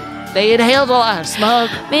 9/11. They inhaled a lot of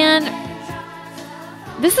smoke. Man,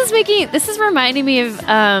 this is reminding me of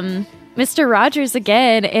Mr. Rogers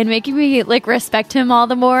again, and making me like respect him all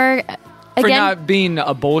the more. For Again, not being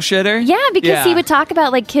a bullshitter? yeah, because he Yeah. would talk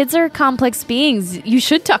about like kids are complex beings. You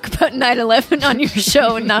should talk about 9/11 on your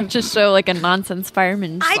show and not just show like a nonsense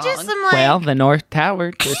fireman song. I just am like, Well, the North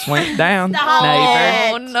Tower just went down. Stop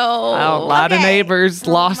Neighbor. Oh no! A lot of Okay. neighbors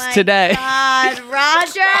lost my today. God,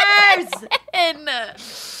 Rogers! And,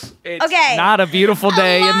 It's Okay. not a beautiful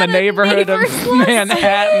day in the lot of neighborhood of neighbors lost.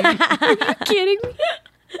 Manhattan. are you kidding me?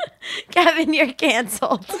 Kevin, you're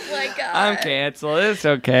canceled. Oh my god! I'm canceled. It's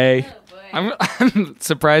okay. I'm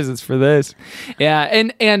surprised it's for this. Yeah,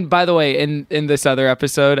 and by the way, in this other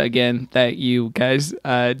episode, again, that you guys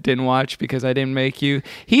didn't watch because I didn't make you,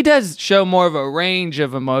 he does show more of a range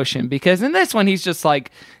of emotion, because in this one, he's just like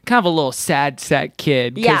kind of a little sad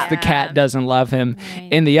kid because Yeah. the cat doesn't love him.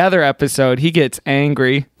 In the other episode, he gets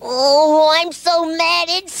angry. Oh, I'm so mad,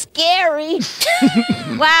 it's scary.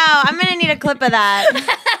 Wow, I'm gonna need a clip of that.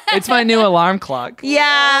 It's my new alarm clock.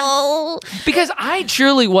 Yeah. Because I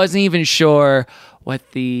truly wasn't even sure what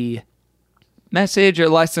the message or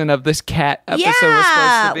lesson of this cat episode was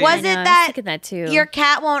supposed to be. Was I it know, I was that thinking that too. your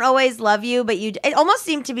cat won't always love you, but you? It almost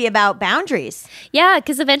seemed to be about boundaries. Yeah,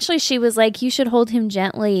 because eventually she was like, "You should hold him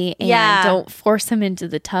gently and Yeah. don't force him into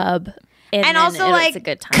the tub." And And then also, it's like, a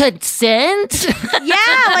good time. Consent? Yeah,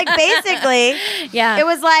 like basically, Yeah, it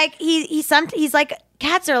was like he's like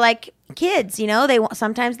cats are like kids, you know.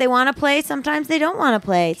 Sometimes they want to play, sometimes they don't want to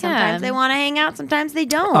play. Sometimes they want to hang out, sometimes they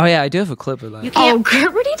don't. Oh yeah, I do have a clip of that. Oh,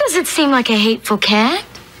 Gerbert, he doesn't seem like a hateful cat.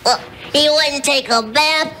 Well, he wouldn't take a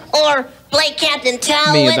bath or play Captain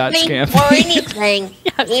Towel Me with about me scamp. or anything.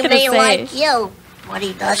 He gonna may say. like you, but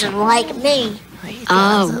he doesn't like me.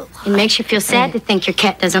 Oh, it makes you feel sad to think your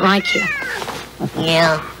cat doesn't like you.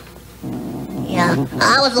 Yeah. Yeah.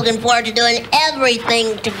 I was looking forward to doing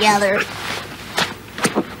everything together.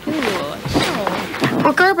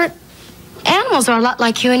 Well, Gerbert, animals are a lot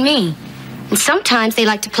like you and me. And sometimes they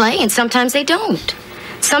like to play, and sometimes they don't.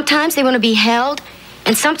 Sometimes they want to be held,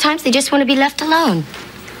 and sometimes they just want to be left alone.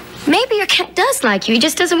 Maybe your cat does like you, he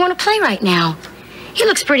just doesn't want to play right now. He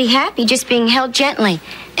looks pretty happy just being held gently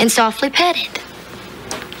and softly petted.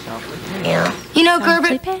 Yeah. You know,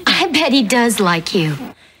 Gerbert, I bet he does like you.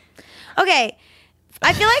 Okay.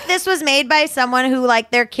 I feel like this was made by someone who, like,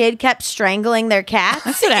 their kid kept strangling their cats.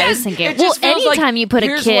 that's what I was thinking. It Well, just feels like, anytime you put a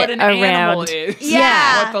here's kid what an animal around, is.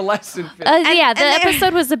 Yeah. What the lesson is. yeah, the and they-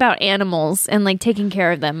 episode was about animals and like taking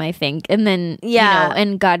care of them, I think. And then, Yeah. you know,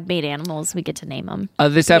 and God made animals, we get to name them.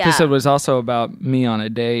 This episode was also about me on a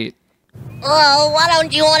date. Oh, why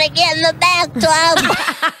don't you want to get in the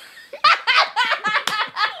bathtub?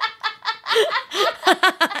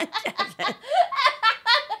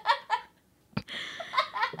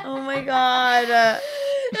 Oh my God.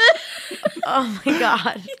 Oh my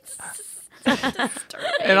God.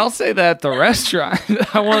 And I'll say that at the restaurant.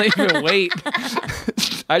 I won't even wait.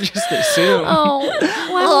 I just assume. Oh,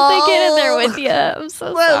 why don't they get in there with you? I'm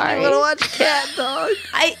so sorry. You want to watch Cat Dog?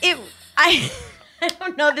 I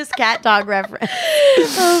don't know this cat dog reference.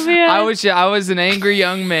 Oh man. I was an angry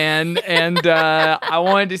young man, and I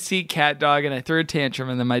wanted to see Cat Dog, and I threw a tantrum,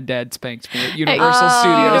 and then my dad spanked me at Universal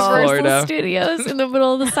Studios, Florida. Studios in the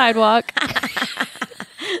middle of the sidewalk.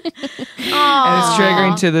 And it's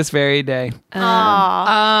triggering to this very day.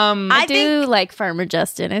 I do like Farmer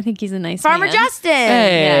Justin. I think he's a nice Farmer man. Justin.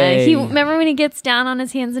 Hey. Yeah. Remember when he gets down on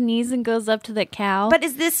his hands and knees and goes up to the cow? But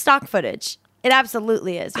is this stock footage? It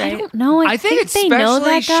absolutely is, right? I don't know. I think it's they know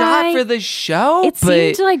specially that guy. shot for the show. It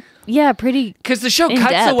seemed like, pretty. Because the show in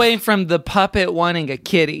cuts depth. away from the puppet wanting a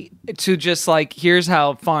kitty to just like, here's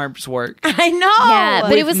how farms work. I know. Yeah,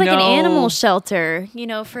 but it was like an no- animal shelter,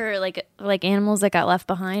 for like animals that got left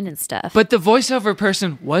behind and stuff. But the voiceover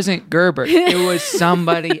person wasn't Gerbert. It was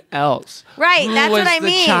somebody else. Right, Who that's was what I the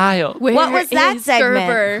mean. child? What was that segment?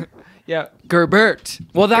 Gerber? Yeah, Gerbert.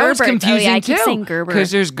 Well, that was Gerbert. confusing I keep too. saying Gerbert.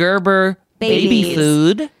 Because there's Gerber baby Babies.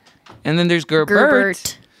 food, and then there's Gerbert.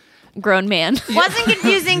 Gerbert, grown man. Wasn't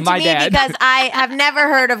confusing to My me dad. because I have never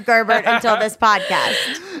heard of Gerbert until this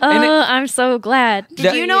podcast. I'm so glad.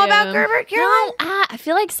 Did you know about Gerbert, Caroline? No, I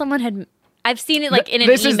feel like someone had. I've seen it like in an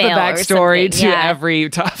This email. is the backstory or to something. every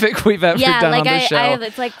topic we've ever Yeah, done like on the show.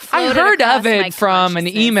 it's like I floated heard across of my it from an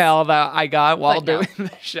consciousness. email that I got while But no. doing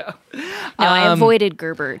the show. No, I avoided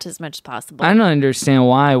Gerbert as much as possible. I don't understand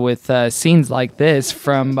why with scenes like this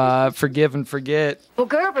from Forgive and Forget. Well,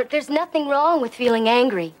 Gerbert, there's nothing wrong with feeling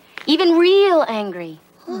angry, even real angry.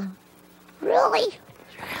 Really?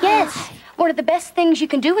 Yes. One of the best things you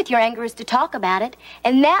can do with your anger is to talk about it,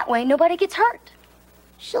 and that way nobody gets hurt.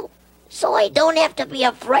 So I don't have to be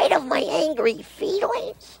afraid of my angry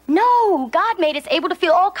feelings? No, God made us able to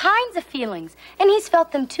feel all kinds of feelings, and He's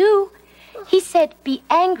felt them too. He said, be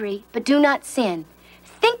angry, but do not sin.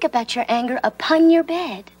 Think about your anger upon your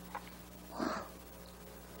bed.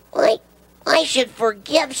 I should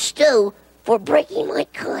forgive Stu for breaking my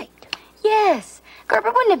kite. Yes.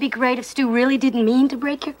 Gerbert, wouldn't it be great if Stu really didn't mean to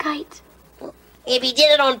break your kite? If he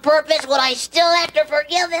did it on purpose, would I still have to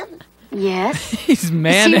forgive him? Yes. He's See,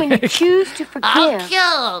 when you manic. choose to I'll forgive,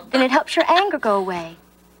 kill him. then it helps your anger go away.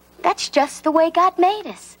 That's just the way God made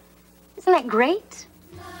us. Isn't that great?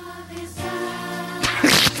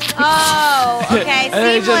 Oh, okay. And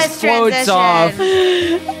it just Seamless floats off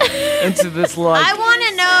transition. into this like I want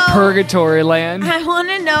to know. purgatory land. I want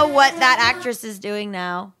to know what that actress is doing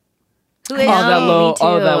now. Who is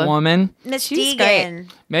that woman. Miss She's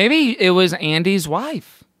Deegan? Maybe it was Andy's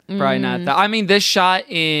wife. Probably not that. I mean, this shot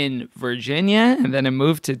in Virginia, and then it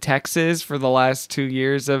moved to Texas for the last 2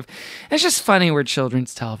 years of. It's just funny where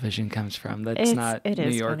children's television comes from. That's not it New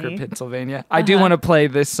is York funny. or Pennsylvania. I do want to play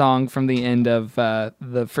this song from the end of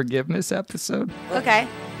the Forgiveness episode. Okay.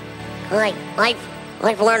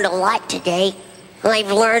 I've learned a lot today.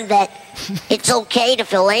 I've learned that it's okay to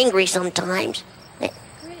feel angry sometimes.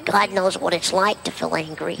 God knows what it's like to feel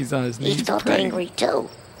angry. He's on his knees He's felt praying. angry too.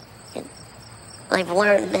 And I've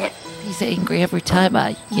learned that He's angry every time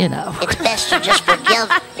it's best to just forgive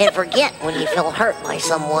and forget when you feel hurt by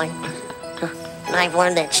someone. And I've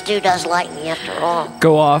learned that Stu does like me after all.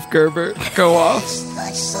 Go off, Gerbert. Go off.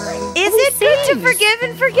 The sun, Is it good to forgive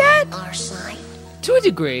and forget? our sign. To a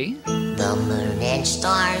degree. The moon and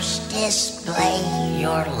stars display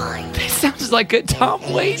your light. It sounds like a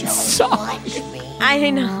Tom Waits song. Watch me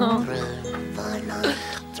I know. through the night.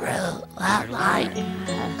 Through the light,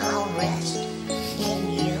 I'll rest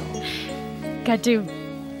in you. Got to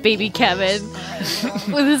baby Kevin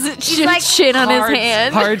with his like chin on his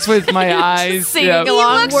hand. Hearts with my eyes. Singing Yep. He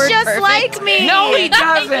along looks word just perfect. like me. No, he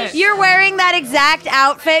doesn't. You're wearing that exact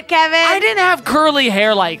outfit, Kevin. I didn't have curly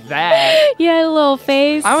hair like that. You had a little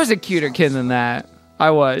face. I was a cuter kid than that.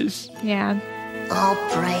 I was. Yeah. All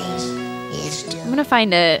praise is due. I'm gonna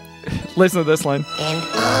find it. Listen to this line. And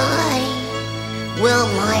I will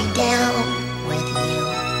lie down with you.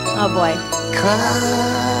 Oh boy.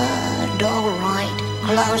 Cuddle right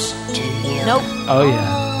close to you. Nope. Oh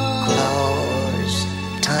yeah. Close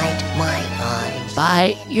tight my eyes.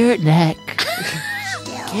 Bite your neck.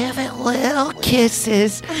 Give it little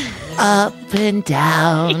kisses up and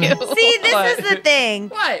down. See, this is the thing.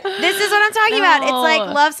 What? This is what I'm talking about. It's like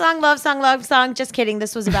No. love song, love song, love song. Just kidding.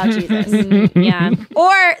 This was about Jesus. Yeah.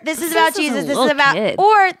 Or this is about This is a Jesus. This is little about. kid.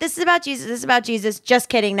 Or this is about Jesus. This is about Jesus. Just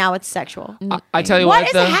kidding. Now it's sexual. I tell you What what,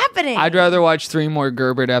 is though, happening? I'd rather watch 3 more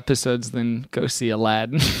Gerbert episodes than go see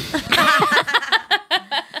Aladdin.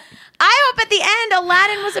 I hope at the end mind,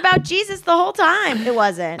 Aladdin was about Jesus the whole time. It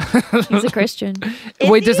wasn't. He's a Christian.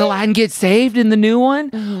 Wait, does Aladdin get saved in the new one?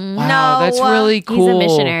 Wow, No. that's really cool.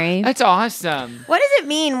 He's a missionary. That's awesome. What does it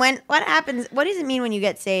mean what happens? What does it mean when you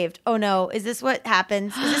get saved? Oh no, is this what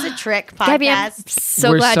happens? Is this a trick podcast? Gabby, I'm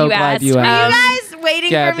so We're glad so you glad asked. you Are asked. you guys waiting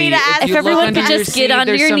for Gabby, me to ask? if you If everyone look under could your just get seat, onto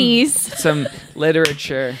there's your some- knees. Some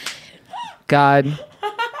literature. God,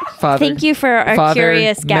 Father. Thank you for our Father,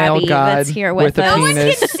 curious male Gabby God that's here with with a us. No one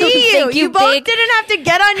penis. can see you. Thank you, You both big- didn't have to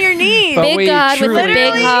get on your knees. But we Big God with a truly-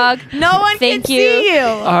 big hog. No one Thank can you. see you.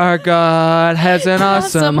 Our God has an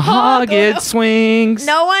awesome hog. It swings.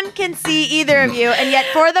 No one can see either of you, and yet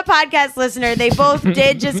for the podcast listener, they both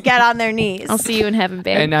did just get on their knees. I'll see you in heaven,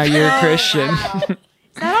 babe. And now you're a Christian.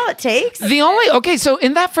 Is that all it takes? So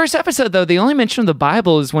in that first episode, though, the only mention of the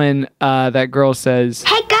Bible is when that girl says,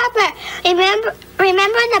 Hey, Gerbert,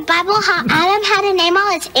 remember in the Bible how Adam had to name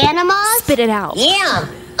all his animals? Spit it out. Yeah.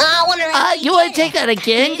 I wonder how You want to take that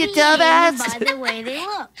again, you dumbass? by the way they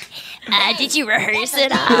look. Did you rehearse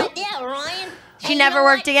it Good idea, Ryan. She Hey, you never know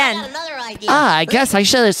worked what? again. I got another idea. I guess I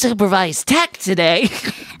should have supervised tech today.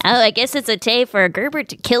 Oh, I guess it's a day for Gerbert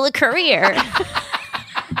to kill a career.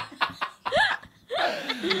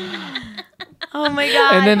 Oh my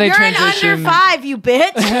god! And then they You're transition- an under 5, you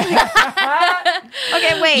bitch.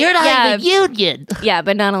 Okay, wait. You're not Yeah. even union. Yeah,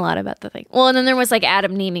 but not a lot about the thing. Well, and then there was like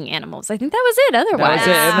Adam naming animals. I think that was it. that Otherwise, was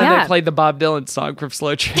it. And then yeah. they played the Bob Dylan song from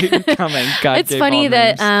Slow Train Coming. God It's gave funny all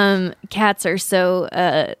that names. cats are so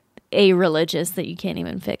a-religious that you can't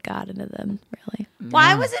even fit God into them. Really,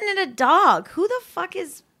 Why wasn't it a dog? Who the fuck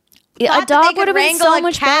is? a thought that dog they could would have been wrangle so a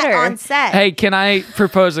much cat better. on set. Hey, can I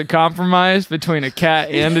propose a compromise between a cat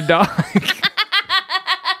and a dog?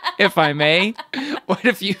 If I may. What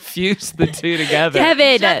if you fuse the two together?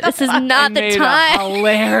 Kevin, this is not and the made time. a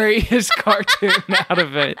hilarious cartoon out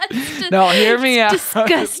of it. No, hear me out.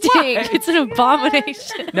 Disgusting. It's an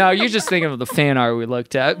abomination. No, you're just thinking of the fan art we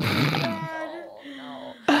looked at.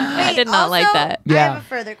 I did not like Also, that. I Yeah. have a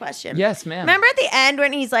further question. Yes, ma'am. Remember at the end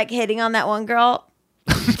when he's like hitting on that one girl,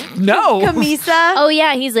 No. Kamisa? Oh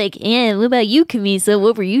yeah, he's like, yeah. What about you, Kamisa?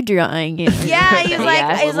 What were you drawing? Yeah, he's like,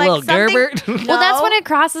 Yeah. he's like Little something. Gerbert. Well, that's when it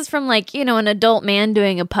crosses from like, an adult man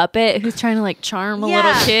doing a puppet who's trying to like charm a little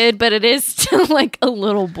Yeah. kid, but it is still like a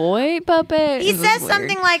little boy puppet. He It was says weird.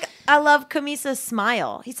 something like, "I love Kamisa's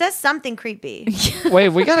smile." He says something creepy. Wait,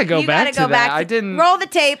 we got to go You back gotta to go that. back. I didn't. Roll the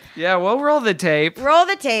tape. Yeah, we'll roll the tape. Roll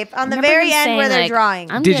the tape on the Remember very him end saying, where they're like,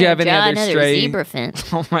 drawing. I'm Did you gonna have any draw other another stray- zebra fin?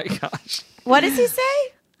 Oh my gosh. What does he say?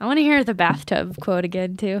 I want to hear the bathtub quote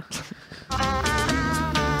again too.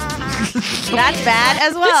 That's bad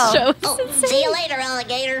as well. Show is Oh, insane. see you later,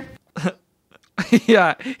 alligator.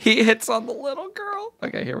 Yeah, he hits on the little girl.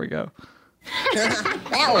 Okay, here we go.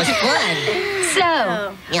 That was fun.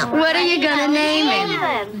 So, Yeah. what are you gonna name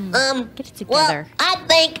him? Get it Well, together. I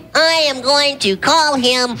think I am going to call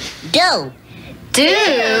him Do. Do?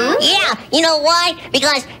 Yeah, you know why?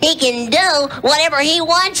 Because he can do whatever he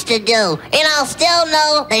wants to do, and I'll still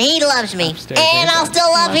know that he loves me, Upstairs, and I'll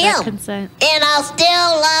still love Love that him, consent. and I'll still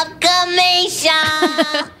love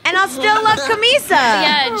Kamisha. And I'll still love Kamisa.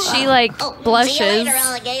 Yeah, and she like Oh, see you blushes. later,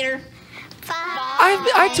 alligator.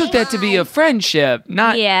 I took that to be a friendship,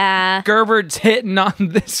 not Yeah. Gerbert's hitting on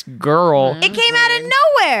this girl. It came out of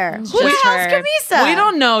nowhere. Who the just hell's her. Kamisa? We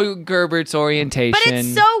don't know Gerbert's orientation. But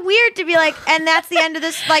it's so weird to be like, and that's the end of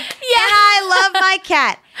this. Like, and I love my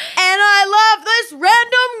cat, and I love this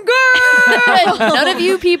random girl. None of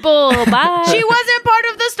you people. Bye. She wasn't part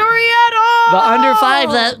of the story at all. The under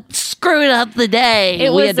 5 that screwed up the day. It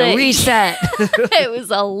we was had to a- reset. It was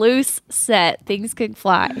a loose set. Things could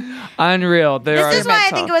fly. Unreal. There This are is why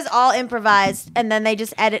I think it was all improvised, and then they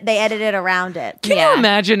just edited around it. Can you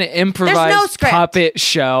imagine an improvised There's no script. puppet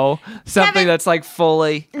show? Something Kevin- that's like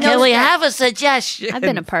fully. Can we script. have a suggestion? I've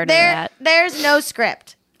been a part of that. There's no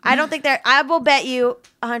script. I don't think there. I will bet you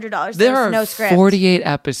 $100. There There's are no script. 48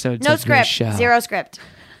 episodes No of script. this show. Zero script.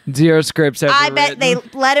 Zero scripts ever I bet they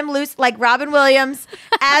written. let him loose like Robin Williams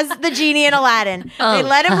as the genie in Aladdin. They Oh,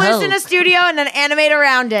 let him loose oh. in a studio and then animate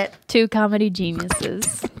around it. 2 comedy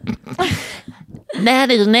geniuses.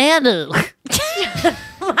 Nanu.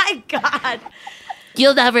 My God.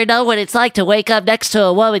 You'll never know what it's like to wake up next to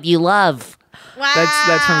a woman you love. Wow.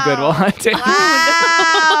 That's from Good Will Hunting.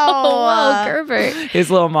 Wow. Whoa, Gerbert. His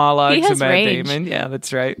little monologue He to has Matt range. Damon. Yeah,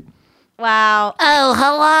 that's right. Wow. Oh,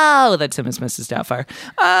 hello. Oh, that's him as Mrs. Doubtfire.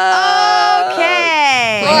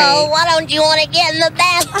 Okay. Oh, why don't you want to get in the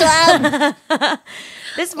bathtub?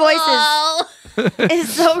 This voice Oh.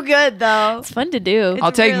 is so good, though. It's fun to do.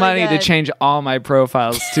 I'll take really money to good. change all my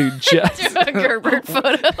profiles to just. A Gerbert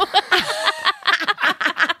photo.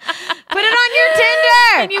 Put it on your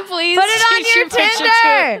Tinder. Can you please Put it on change your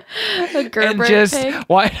Tinder. A Gerbert And just, pig.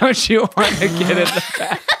 why don't you want to get in the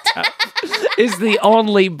bathtub? Is the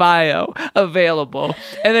only bio available.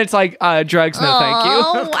 And it's like, drugs, no thank you.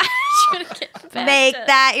 Oh, why would you get Make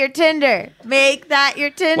that your Tinder. Make that your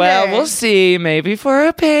Tinder. Well, we'll see. Maybe for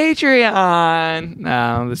a Patreon.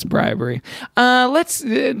 No, this bribery.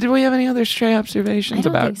 Do we have any other stray observations I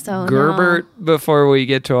don't about think so, Gerbert before we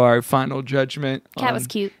get to our final judgment? Cat was on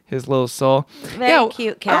cute. His little soul. Very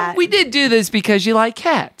cute cat. We did do this because you like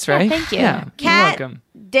cats, right? thank you. Yeah, Cat you're welcome.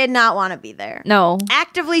 did not want to be there. No.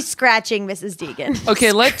 Actively scratching Mrs. Deegan.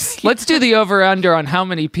 Okay, let's do the over under on how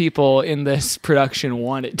many people in this production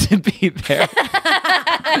wanted to be there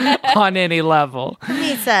on any level.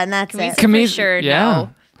 Camisa, and that's it. For sure, yeah.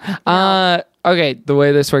 Okay, the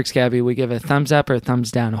way this works, Gabby, we give a thumbs up or a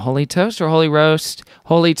thumbs down. A holy toast or holy roast?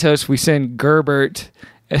 Holy toast, we send Gerbert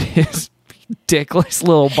and his dickless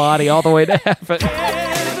little body all the way to heaven.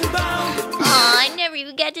 Oh, I never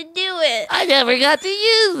even got to do it. I never got to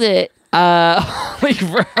use it. Holy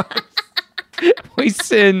roast. We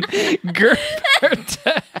send Gerbert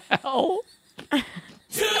to hell.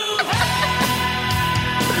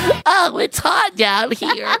 Oh, it's hot down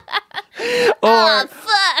here. Or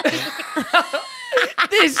Fuck.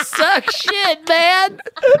 This sucks shit, man.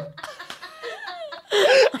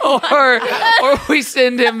 or we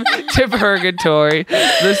send him to purgatory,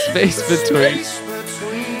 the space between.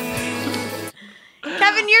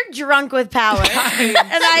 Kevin, you're drunk with power. And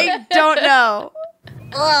I don't know.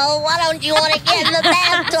 Oh, why don't you want to get in the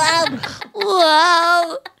bathtub?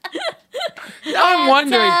 Well,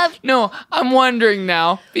 I'm wondering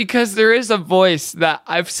now because there is a voice that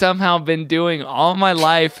I've somehow been doing all my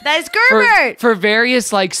life. That is Gerbert. For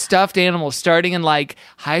various like stuffed animals, starting in like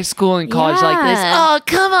high school and college, like this. Yeah. Oh,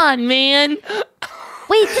 come on, man.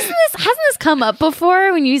 Wait, hasn't this come up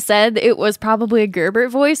before when you said it was probably a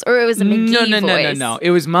Gerbert voice or it was a McGee voice? No. It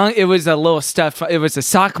was a little stuffed. It was a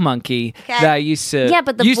sock monkey that I used to Yeah,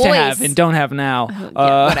 but the used to voice- have and don't have now.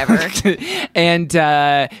 yeah, whatever. And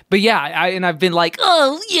but yeah, I've been like,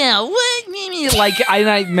 oh yeah, what?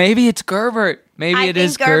 Like maybe it's Gerbert. Maybe I it think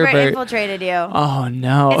is Gerbert Gerbert. infiltrated you. Oh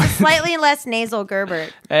no. It's a slightly less nasal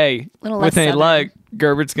Gerbert. Hey, Little with less any southern. luck,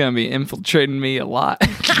 Gerbert's gonna be infiltrating me a lot.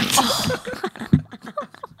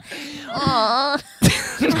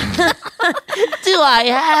 do I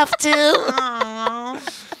have to?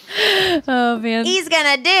 Oh man. He's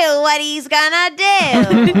gonna do what he's gonna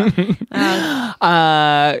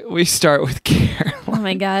do. We start with Carol. Oh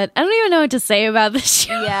my god. I don't even know what to say about this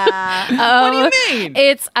show. Yeah. What do you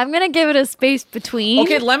mean? I'm gonna give it a space between.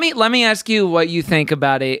 Okay, let me ask you what you think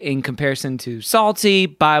about it in comparison to Salty,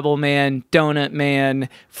 Bible Man, Donut Man,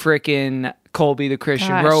 frickin' Colby the Christian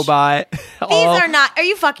Gosh. Robot. These are not. Are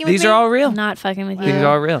you fucking with me? These are all real. I'm not fucking with you. These are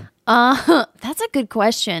all real. That's a good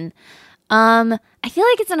question. I feel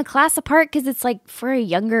like it's in a class apart because it's like for a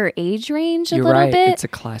younger age range a You're little right. bit. It's a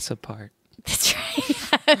class apart. That's right.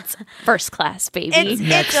 It's first class, baby.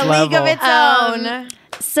 It's a league of its own.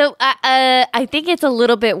 So I think it's a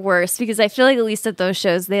little bit worse because I feel like at least at those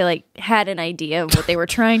shows they like had an idea of what they were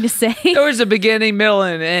trying to say. There was a beginning, middle,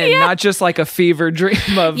 and end, not just like a fever dream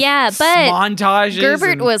of but montages.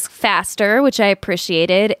 Gerbert and- was faster, which I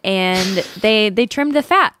appreciated, and they trimmed the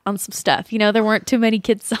fat on some stuff. You know, there weren't too many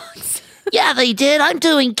kids songs. Yeah, they did. I'm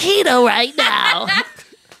doing keto right now.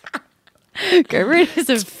 Gerbert is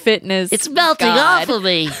a fitness. It's melting god. off of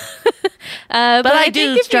me. But I think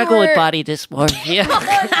do if you struggle were- with body dysmorphia.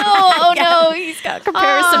 Oh no, he's got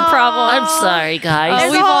comparison problems. I'm sorry, guys.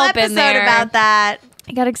 There's we've a whole all episode been there. about that.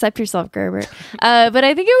 You gotta accept yourself, Gerbert. But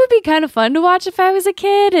I think it would be kind of fun to watch if I was a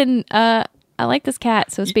kid, and I like this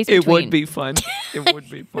cat, so space It between. would be fun. It would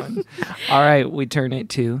be fun. All right, we turn it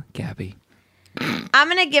to Gabby. I'm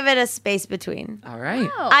gonna give it a space between. All right.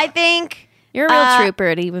 I think You're a real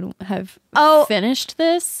trooper to even have finished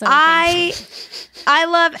this. So I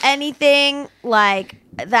love anything like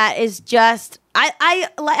that is just I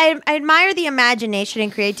admire the imagination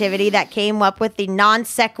and creativity that came up with the non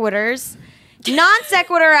sequiturs. Non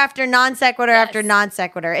sequitur after non sequitur after non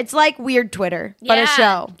sequitur. It's like weird Twitter, but a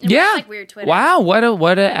show. Yeah. like weird Twitter. Wow, what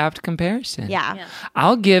a apt comparison. Yeah.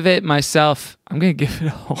 I'll give it myself. I'm gonna give it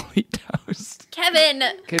a holy toast Kevin,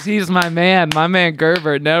 because he's my man. My man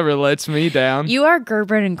Gerbert never lets me down. you are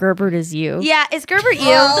Gerbert, and Gerbert is you. Yeah, is Gerbert you?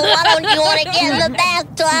 Oh, why don't you want to get in the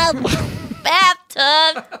bathtub?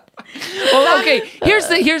 Bathtub. Well, okay. Here's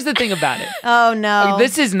the thing about it. Oh no.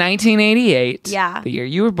 This is 1988. Yeah. The year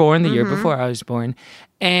you were born, the year before I was born.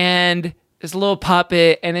 And this little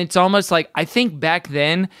puppet, and it's almost like, I think back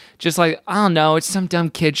then, just like, I don't know, it's some dumb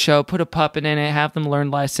kid show, put a puppet in it, have them learn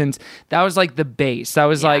lessons. That was like the base. That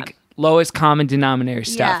was like lowest common denominator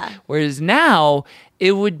stuff. Yeah. Whereas now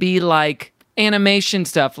it would be like animation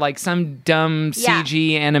stuff, like some dumb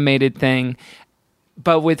CG animated thing.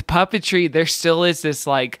 But with puppetry, there still is this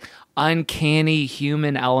like uncanny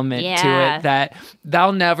human element to it that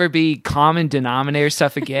that'll never be common denominator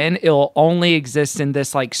stuff again. It'll only exist in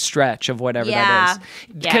this like stretch of whatever that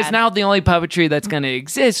is. Because now the only puppetry that's going to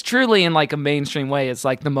exist truly in like a mainstream way is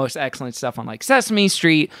like the most excellent stuff on like Sesame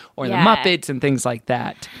Street or the Muppets and things like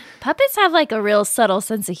that. Puppets have like a real subtle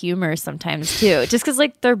sense of humor sometimes too, just because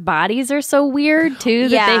like their bodies are so weird too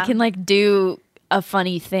that they can like do a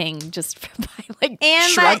funny thing just by like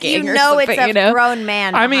and shrugging you know it's a grown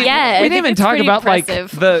man. I mean, we didn't even talk about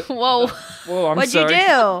impressive. like the. Whoa, I'm What'd sorry. you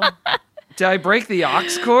do? Did I break the aux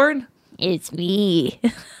cord? It's me.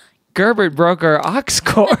 Gerbert broke our aux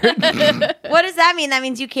cord. What does that mean? That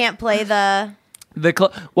means you can't play the.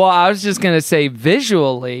 Well, I was just gonna say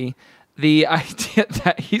visually. The idea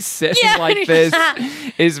that he's sitting like this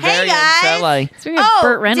is very unsettling.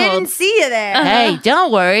 Burt Reynolds. Didn't see you there. Hey,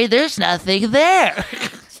 don't worry. There's nothing there.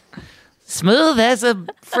 Smooth as a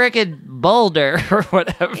freaking boulder or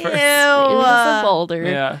whatever. Ew. It was a boulder.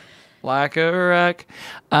 Yeah. Lack of a wreck.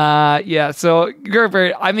 So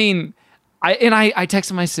Gerbert, I mean, I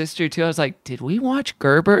texted my sister too. I was like, did we watch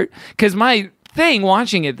Gerbert? Because my thing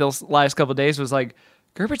watching it those last couple of days was like,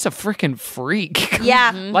 Gerbert's a freaking freak.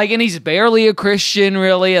 Yeah. Like, and he's barely a Christian,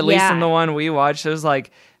 really, at least in the one we watched. It was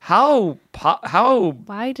like, how popular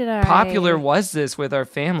was this with our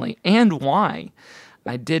family and why?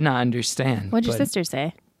 I did not understand. What'd your sister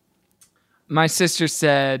say? My sister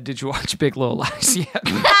said, did you watch Big Little Lies yet?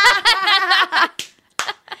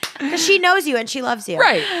 Because she knows you and she loves you.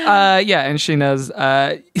 Right. And she knows.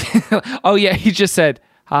 Oh, yeah, he just said,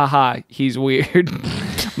 haha, he's weird.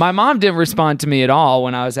 My mom didn't respond to me at all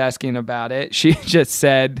when I was asking about it. She just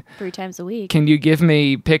said 3 times a week. Can you give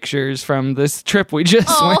me pictures from this trip we just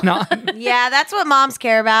went on? Yeah, that's what moms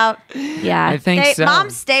care about. Yeah. I think so.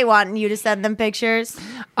 Moms stay wanting you to send them pictures.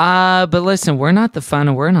 But listen, we're not the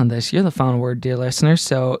final word on this. You're the final word, dear listener.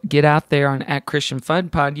 So get out there on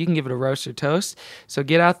 @ChristianFunPod. You can give it a roast or toast. So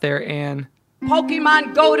get out there and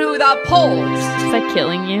Pokemon go to the polls. Is that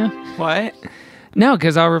killing you? What? No,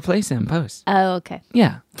 because I'll replace it in post. Oh, okay.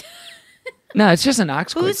 Yeah. No, it's just an aux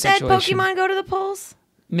cord Who said situation. Pokemon go to the polls?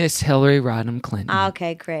 Miss Hillary Rodham Clinton.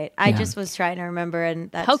 Okay, great. I just was trying to remember,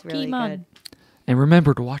 and that's really good. And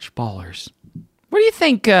remember to watch Ballers. What do you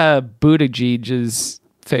think Buttigieg's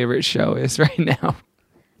favorite show is right now?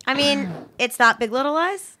 I mean, it's not Big Little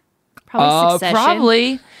Lies? Probably Succession.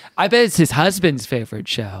 Probably. I bet it's his husband's favorite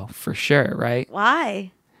show, for sure, right?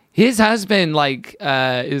 Why? His husband,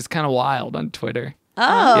 is kind of wild on Twitter.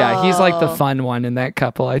 Oh. Yeah, he's like the fun one in that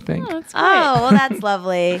couple, I think. Oh, that's great. Oh, well, that's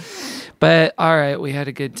lovely. But, all right, we had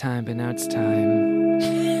a good time, but now it's time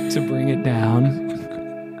to bring it down.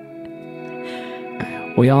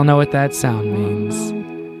 We all know what that sound means.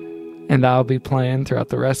 And I'll be playing throughout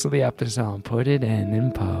the rest of the episode and put it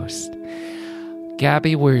in post.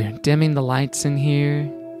 Gabby, we're dimming the lights in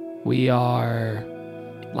here. We are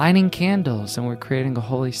lighting candles, and we're creating a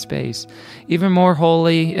holy space. Even more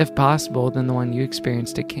holy, if possible, than the one you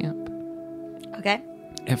experienced at camp. Okay.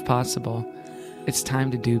 If possible, it's time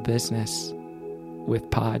to do business with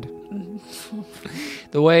Pod.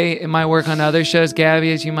 The way it might work on other shows,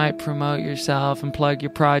 Gabby, is you might promote yourself and plug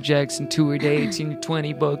your projects and tour dates and your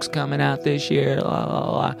 20 books coming out this year, la, la,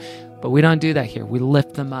 la. But we don't do that here. We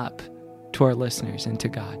lift them up to our listeners and to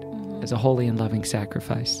God as a holy and loving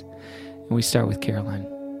sacrifice. And we start with Caroline.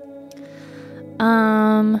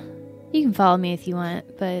 You can follow me if you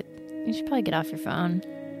want, but you should probably get off your phone.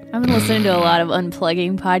 I've been listening to a lot of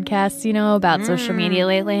unplugging podcasts, about social media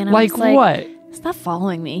lately, and I'm Like just like, what? Stop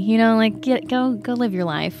following me. Go live your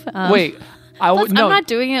life. Wait, I'm not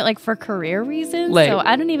doing it for career reasons, so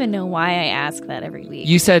I don't even know why I ask that every week.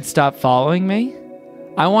 You said stop following me?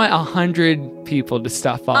 I want 100 people to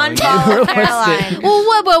stop following you. Unfollow Caroline.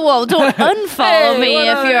 Well, whoa. Don't unfollow me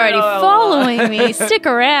if you're already following me. Stick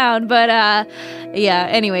around. But,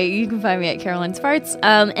 anyway, you can find me at Caroline's Farts.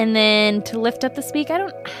 And then to lift up this week, I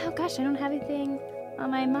don't have anything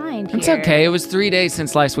on my mind here. It's okay. It was 3 days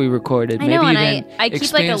since last we recorded. I know, Maybe and you I didn't keep a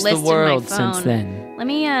experience list the world in my phone. since then.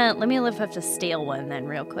 Let me lift up a stale one then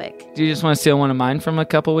real quick. Do you just want to steal one of mine from a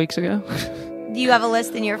couple weeks ago? Do you have a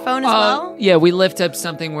list in your phone as well? Yeah, we lift up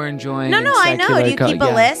something we're enjoying. No, I know. Do you keep a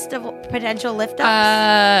yeah. list of potential lift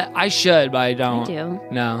ups? I should, but I don't. I do.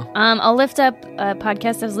 No. I'll lift up a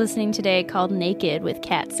podcast I was listening today called Naked with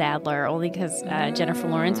Kat Sadler, only because Jennifer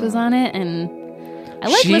Lawrence was on it, and I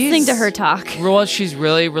like listening to her talk. Well, she's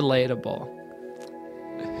really relatable.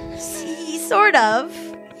 Sort of.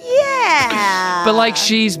 Yeah. But like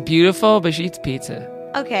she's beautiful, but she eats pizza.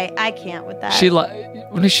 Okay, I can't with that.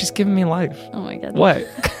 She's giving me life. Oh my god. What?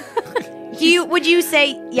 Would you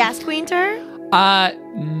say yes, queen to her?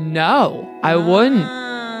 No, I wouldn't.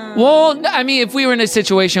 Well, I mean, if we were in a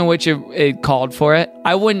situation in which it called for it,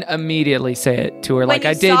 I wouldn't immediately say it to her like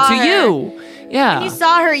I did to you. Yeah. When you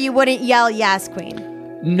saw her, you wouldn't yell yes, queen.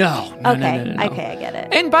 No. Okay, No. okay, I get it.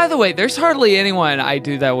 And by the way, there's hardly anyone I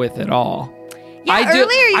do that with at all. Yeah,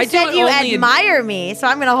 earlier you said you admire me, so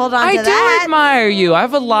I'm going to hold on to that. I do admire you. I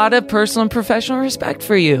have a lot of personal and professional respect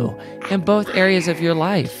for you in both areas of your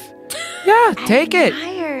life. Yeah, take it.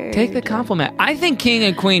 Take the compliment. I think king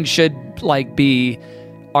and queen should like be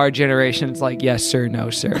our generation's like yes sir, no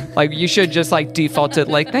sir. Like you should just like default to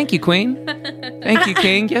like thank you queen, thank you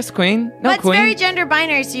king, yes queen, no but it's queen. very gender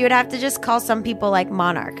binary, so you would have to just call some people like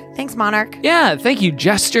monarch. Thanks, monarch. Yeah, thank you,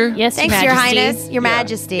 jester. Yes, thanks, your highness, your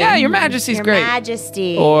majesty. Yeah, your majesty's your great. Your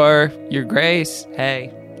majesty. Or your grace.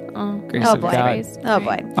 Hey. Grace oh of boy. God. Oh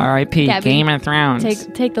boy. R.I.P. Gabby, Game of Thrones.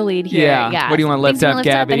 Take the lead here. Yeah. What do you want to lift up,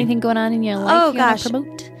 Gabby? Anything going on in your life? Oh you wanna gosh.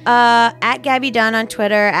 promote? At Gaby Dunn on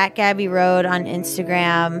Twitter, at Gabby Road on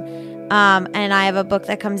Instagram. And I have a book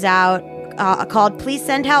that comes out called Please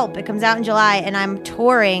Send Help. It comes out in July, and I'm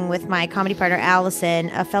touring with my comedy partner Allison,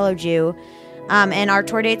 a fellow Jew. And our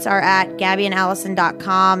tour dates are at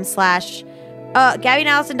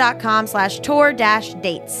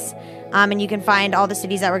GabbyandAllison.com/tour-dates. And you can find all the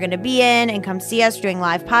cities that we're going to be in and come see us. We're doing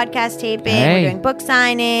live podcast taping. Hey. We're doing book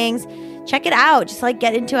signings. Check it out. Just like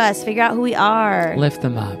get into us. Figure out who we are. Lift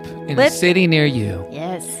them up in a city near you.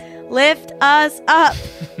 Yes. Lift us up.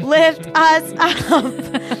 Lift us up.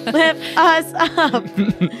 Lift us up.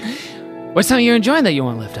 What's something you're enjoying that you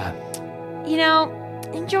want to lift up? You know,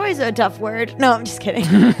 enjoy is a tough word. No, I'm just kidding.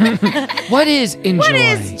 What is enjoy? What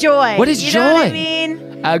is joy? What is you joy? Know what I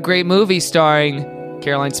mean? A great movie starring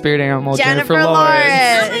Caroline Spirit Animal, Jennifer You're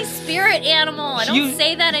Lawrence. my spirit animal. I don't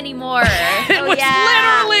say that anymore. It was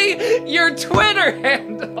literally your Twitter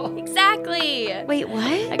handle. Exactly. Wait, what?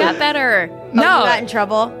 I got better. No. Oh, you got in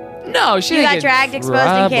trouble? No, she You didn't got get dragged, exposed,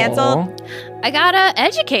 and canceled? I got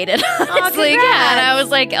educated. Honestly, yeah. And I was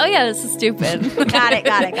like, oh yeah, this is stupid. Got it.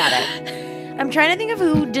 I'm trying to think of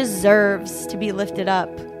who deserves to be lifted up.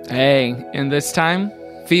 Hey, and this time,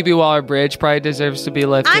 Phoebe Waller-Bridge probably deserves to be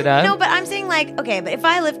lifted up. No, but I'm saying like, okay, but if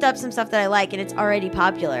I lift up some stuff that I like and it's already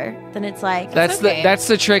popular, then it's like That's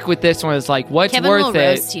the trick with this one. Is like, what's Kevin worth will it?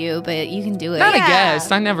 roast you, but you can do it. Not a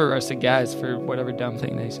guest. I never roast a guest for whatever dumb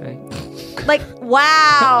thing they say. Like,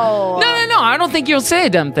 wow. No. I don't think you'll say a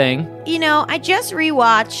dumb thing. You know, I just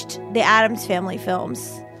rewatched the Addams Family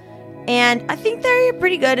films, and I think they're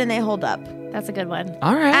pretty good and they hold up. That's a good one.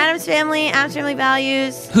 All right. Addams Family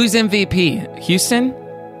Values. Who's MVP? Houston?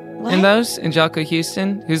 What? In those? Angelica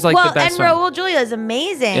Houston? Who's like well, the best and one? Raul Julia is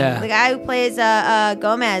amazing. Yeah. The guy who plays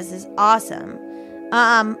Gomez is awesome.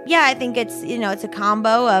 Yeah, I think it's a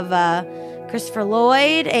combo of Christopher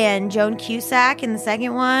Lloyd and Joan Cusack in the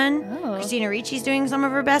second one. Oh. Christina Ricci's doing some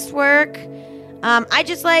of her best work. I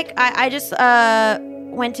just went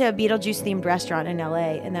to a Beetlejuice themed restaurant in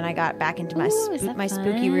LA, and then I got back into my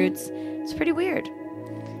spooky roots. It's pretty weird.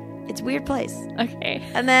 It's a weird place. Okay.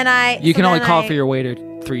 And then You can only call for your waiter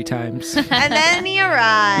 3 times. And then he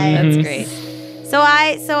arrived. That's great. So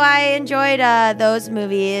I enjoyed those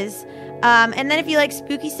movies. And then if you like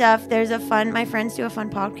spooky stuff, my friends do a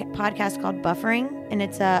fun podcast called Buffering, and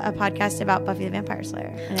it's a podcast about Buffy the Vampire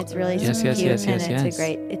Slayer, and it's really cute, and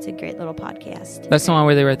it's a great little podcast. That's the one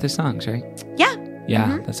where they write the songs, right? Yeah.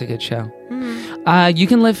 Yeah, that's a good show. You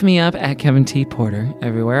can lift me up at Kevin T. Porter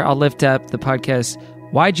everywhere. I'll lift up the podcast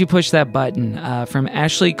Why'd You Push That Button from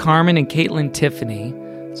Ashley Carmen and Caitlin Tiffany.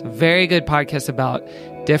 It's a very good podcast about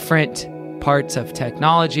different parts of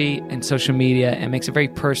technology and social media, and makes it very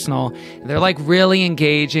personal. They're like really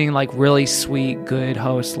engaging, like really sweet, good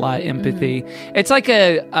hosts, a lot of empathy. It's like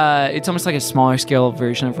it's almost like a smaller scale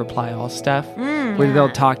version of Reply All stuff, where they'll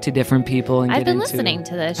talk to different people and I've get been into. listening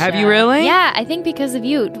to this. Have show. you really? Yeah, I think because of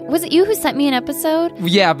you. Was it you who sent me an episode?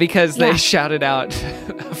 Yeah, because they shouted out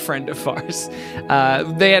a friend of ours.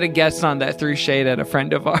 They had a guest on that threw shade at a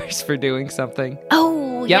friend of ours for doing something. Oh,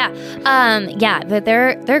 Yep. yeah. But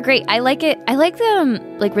they're great. I like it. I like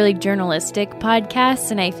them like really journalistic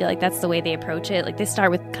podcasts, and I feel like that's the way they approach it. Like they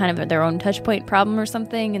start with kind of their own touch point problem or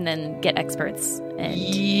something, and then get experts. And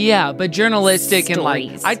yeah, but journalistic stories. and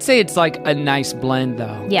like I'd say it's like a nice blend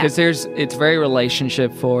though. Yeah. Because it's very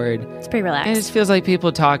relationship forward. It's pretty relaxed. And it just feels like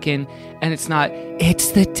people talking, and it's not.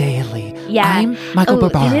 It's the Daily. Yeah. I'm Michael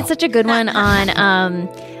Barbaro. And it's such a good one on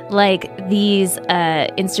like these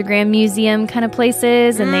Instagram museum kind of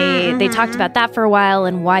places, and they talked about that for a while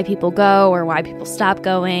and why people go or why people stop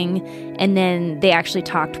going. And then they actually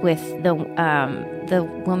talked with the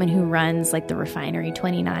woman who runs like the Refinery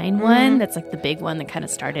 29 one. That's like the big one that kind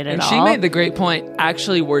of started it all. And she made the great point.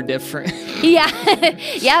 Actually, we're different.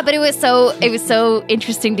 Yeah, but it was so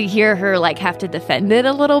interesting to hear her like have to defend it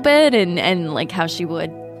a little bit and like how she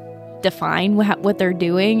would define what they're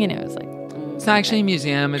doing, and it was like. It's not actually a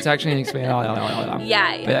museum. It's actually an experience.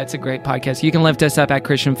 Yeah. But that's a great podcast. You can lift us up at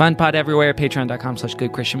Christian Fun Pod everywhere.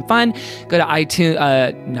 Patreon.com/GoodChristianFun. Go to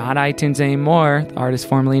iTunes, not iTunes anymore. The artist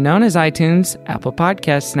formerly known as iTunes, Apple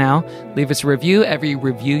Podcasts now. Leave us a review. Every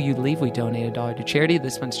review you leave, we donate $1 to charity.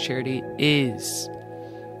 This month's charity is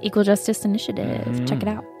Equal Justice Initiative. Check it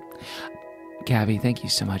out. Gabby, thank you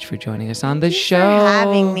so much for joining us on the show. For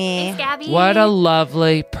having me. Thanks, Gabby. What a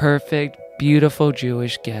lovely, perfect, beautiful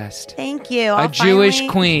Jewish guest. Thank you. A Jewish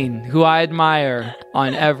queen who I admire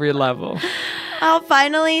on every level. I'll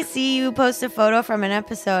finally see you post a photo from an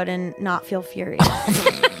episode and not feel furious.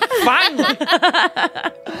 Finally!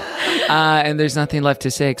 And there's nothing left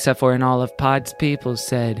to say except for in all of Pod's people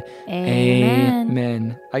said,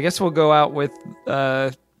 Amen. I guess we'll go out with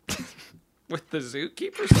the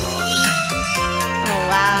Zookeeper song. Oh,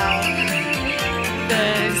 wow. The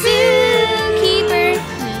Zookeeper.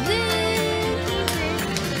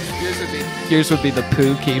 Yours would be the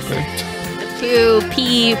Pooh Keeper. The Pooh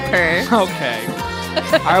Peeper. Okay.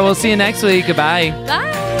 All right, we'll see you next week. Goodbye. Bye.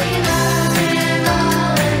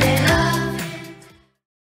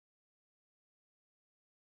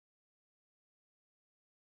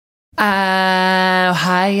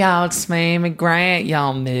 Hi y'all, it's me, Grant.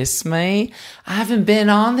 Y'all miss me? I haven't been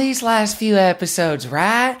on these last few episodes,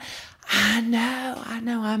 right? I know,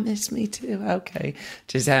 I miss me too. Okay,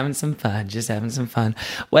 just having some fun.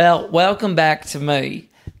 Well, welcome back to me,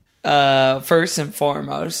 first and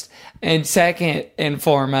foremost. And second and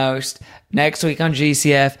foremost, next week on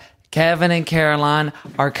GCF, Kevin and Caroline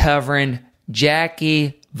are covering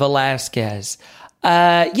Jackie Velasquez.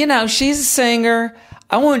 She's a singer.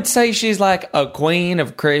 I wouldn't say she's like a queen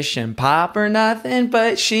of Christian pop or nothing,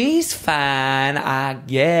 but she's fine, I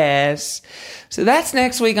guess. So that's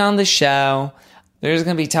next week on the show. They're just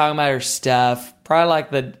going to be talking about her stuff. Probably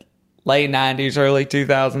like the late 90s, early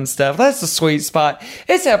 2000s stuff. That's the sweet spot.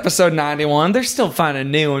 It's episode 91. They're still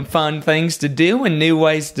finding new and fun things to do and new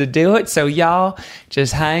ways to do it. So y'all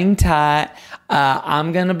just hang tight.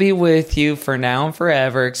 I'm going to be with you for now and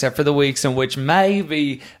forever, except for the weeks in which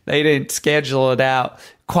maybe they didn't schedule it out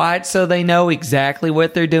quite so they know exactly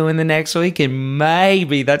what they're doing the next week. And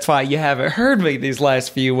maybe that's why you haven't heard me these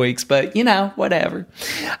last few weeks. But, whatever.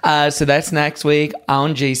 So that's next week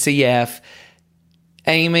on GCF.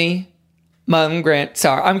 Amy, Mom Grant.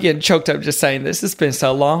 Sorry, I'm getting choked up just saying this. It's been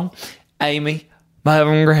so long. Amy,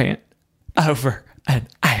 Mom Grant, over and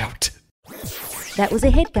out. That was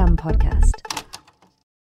a HeadGum podcast.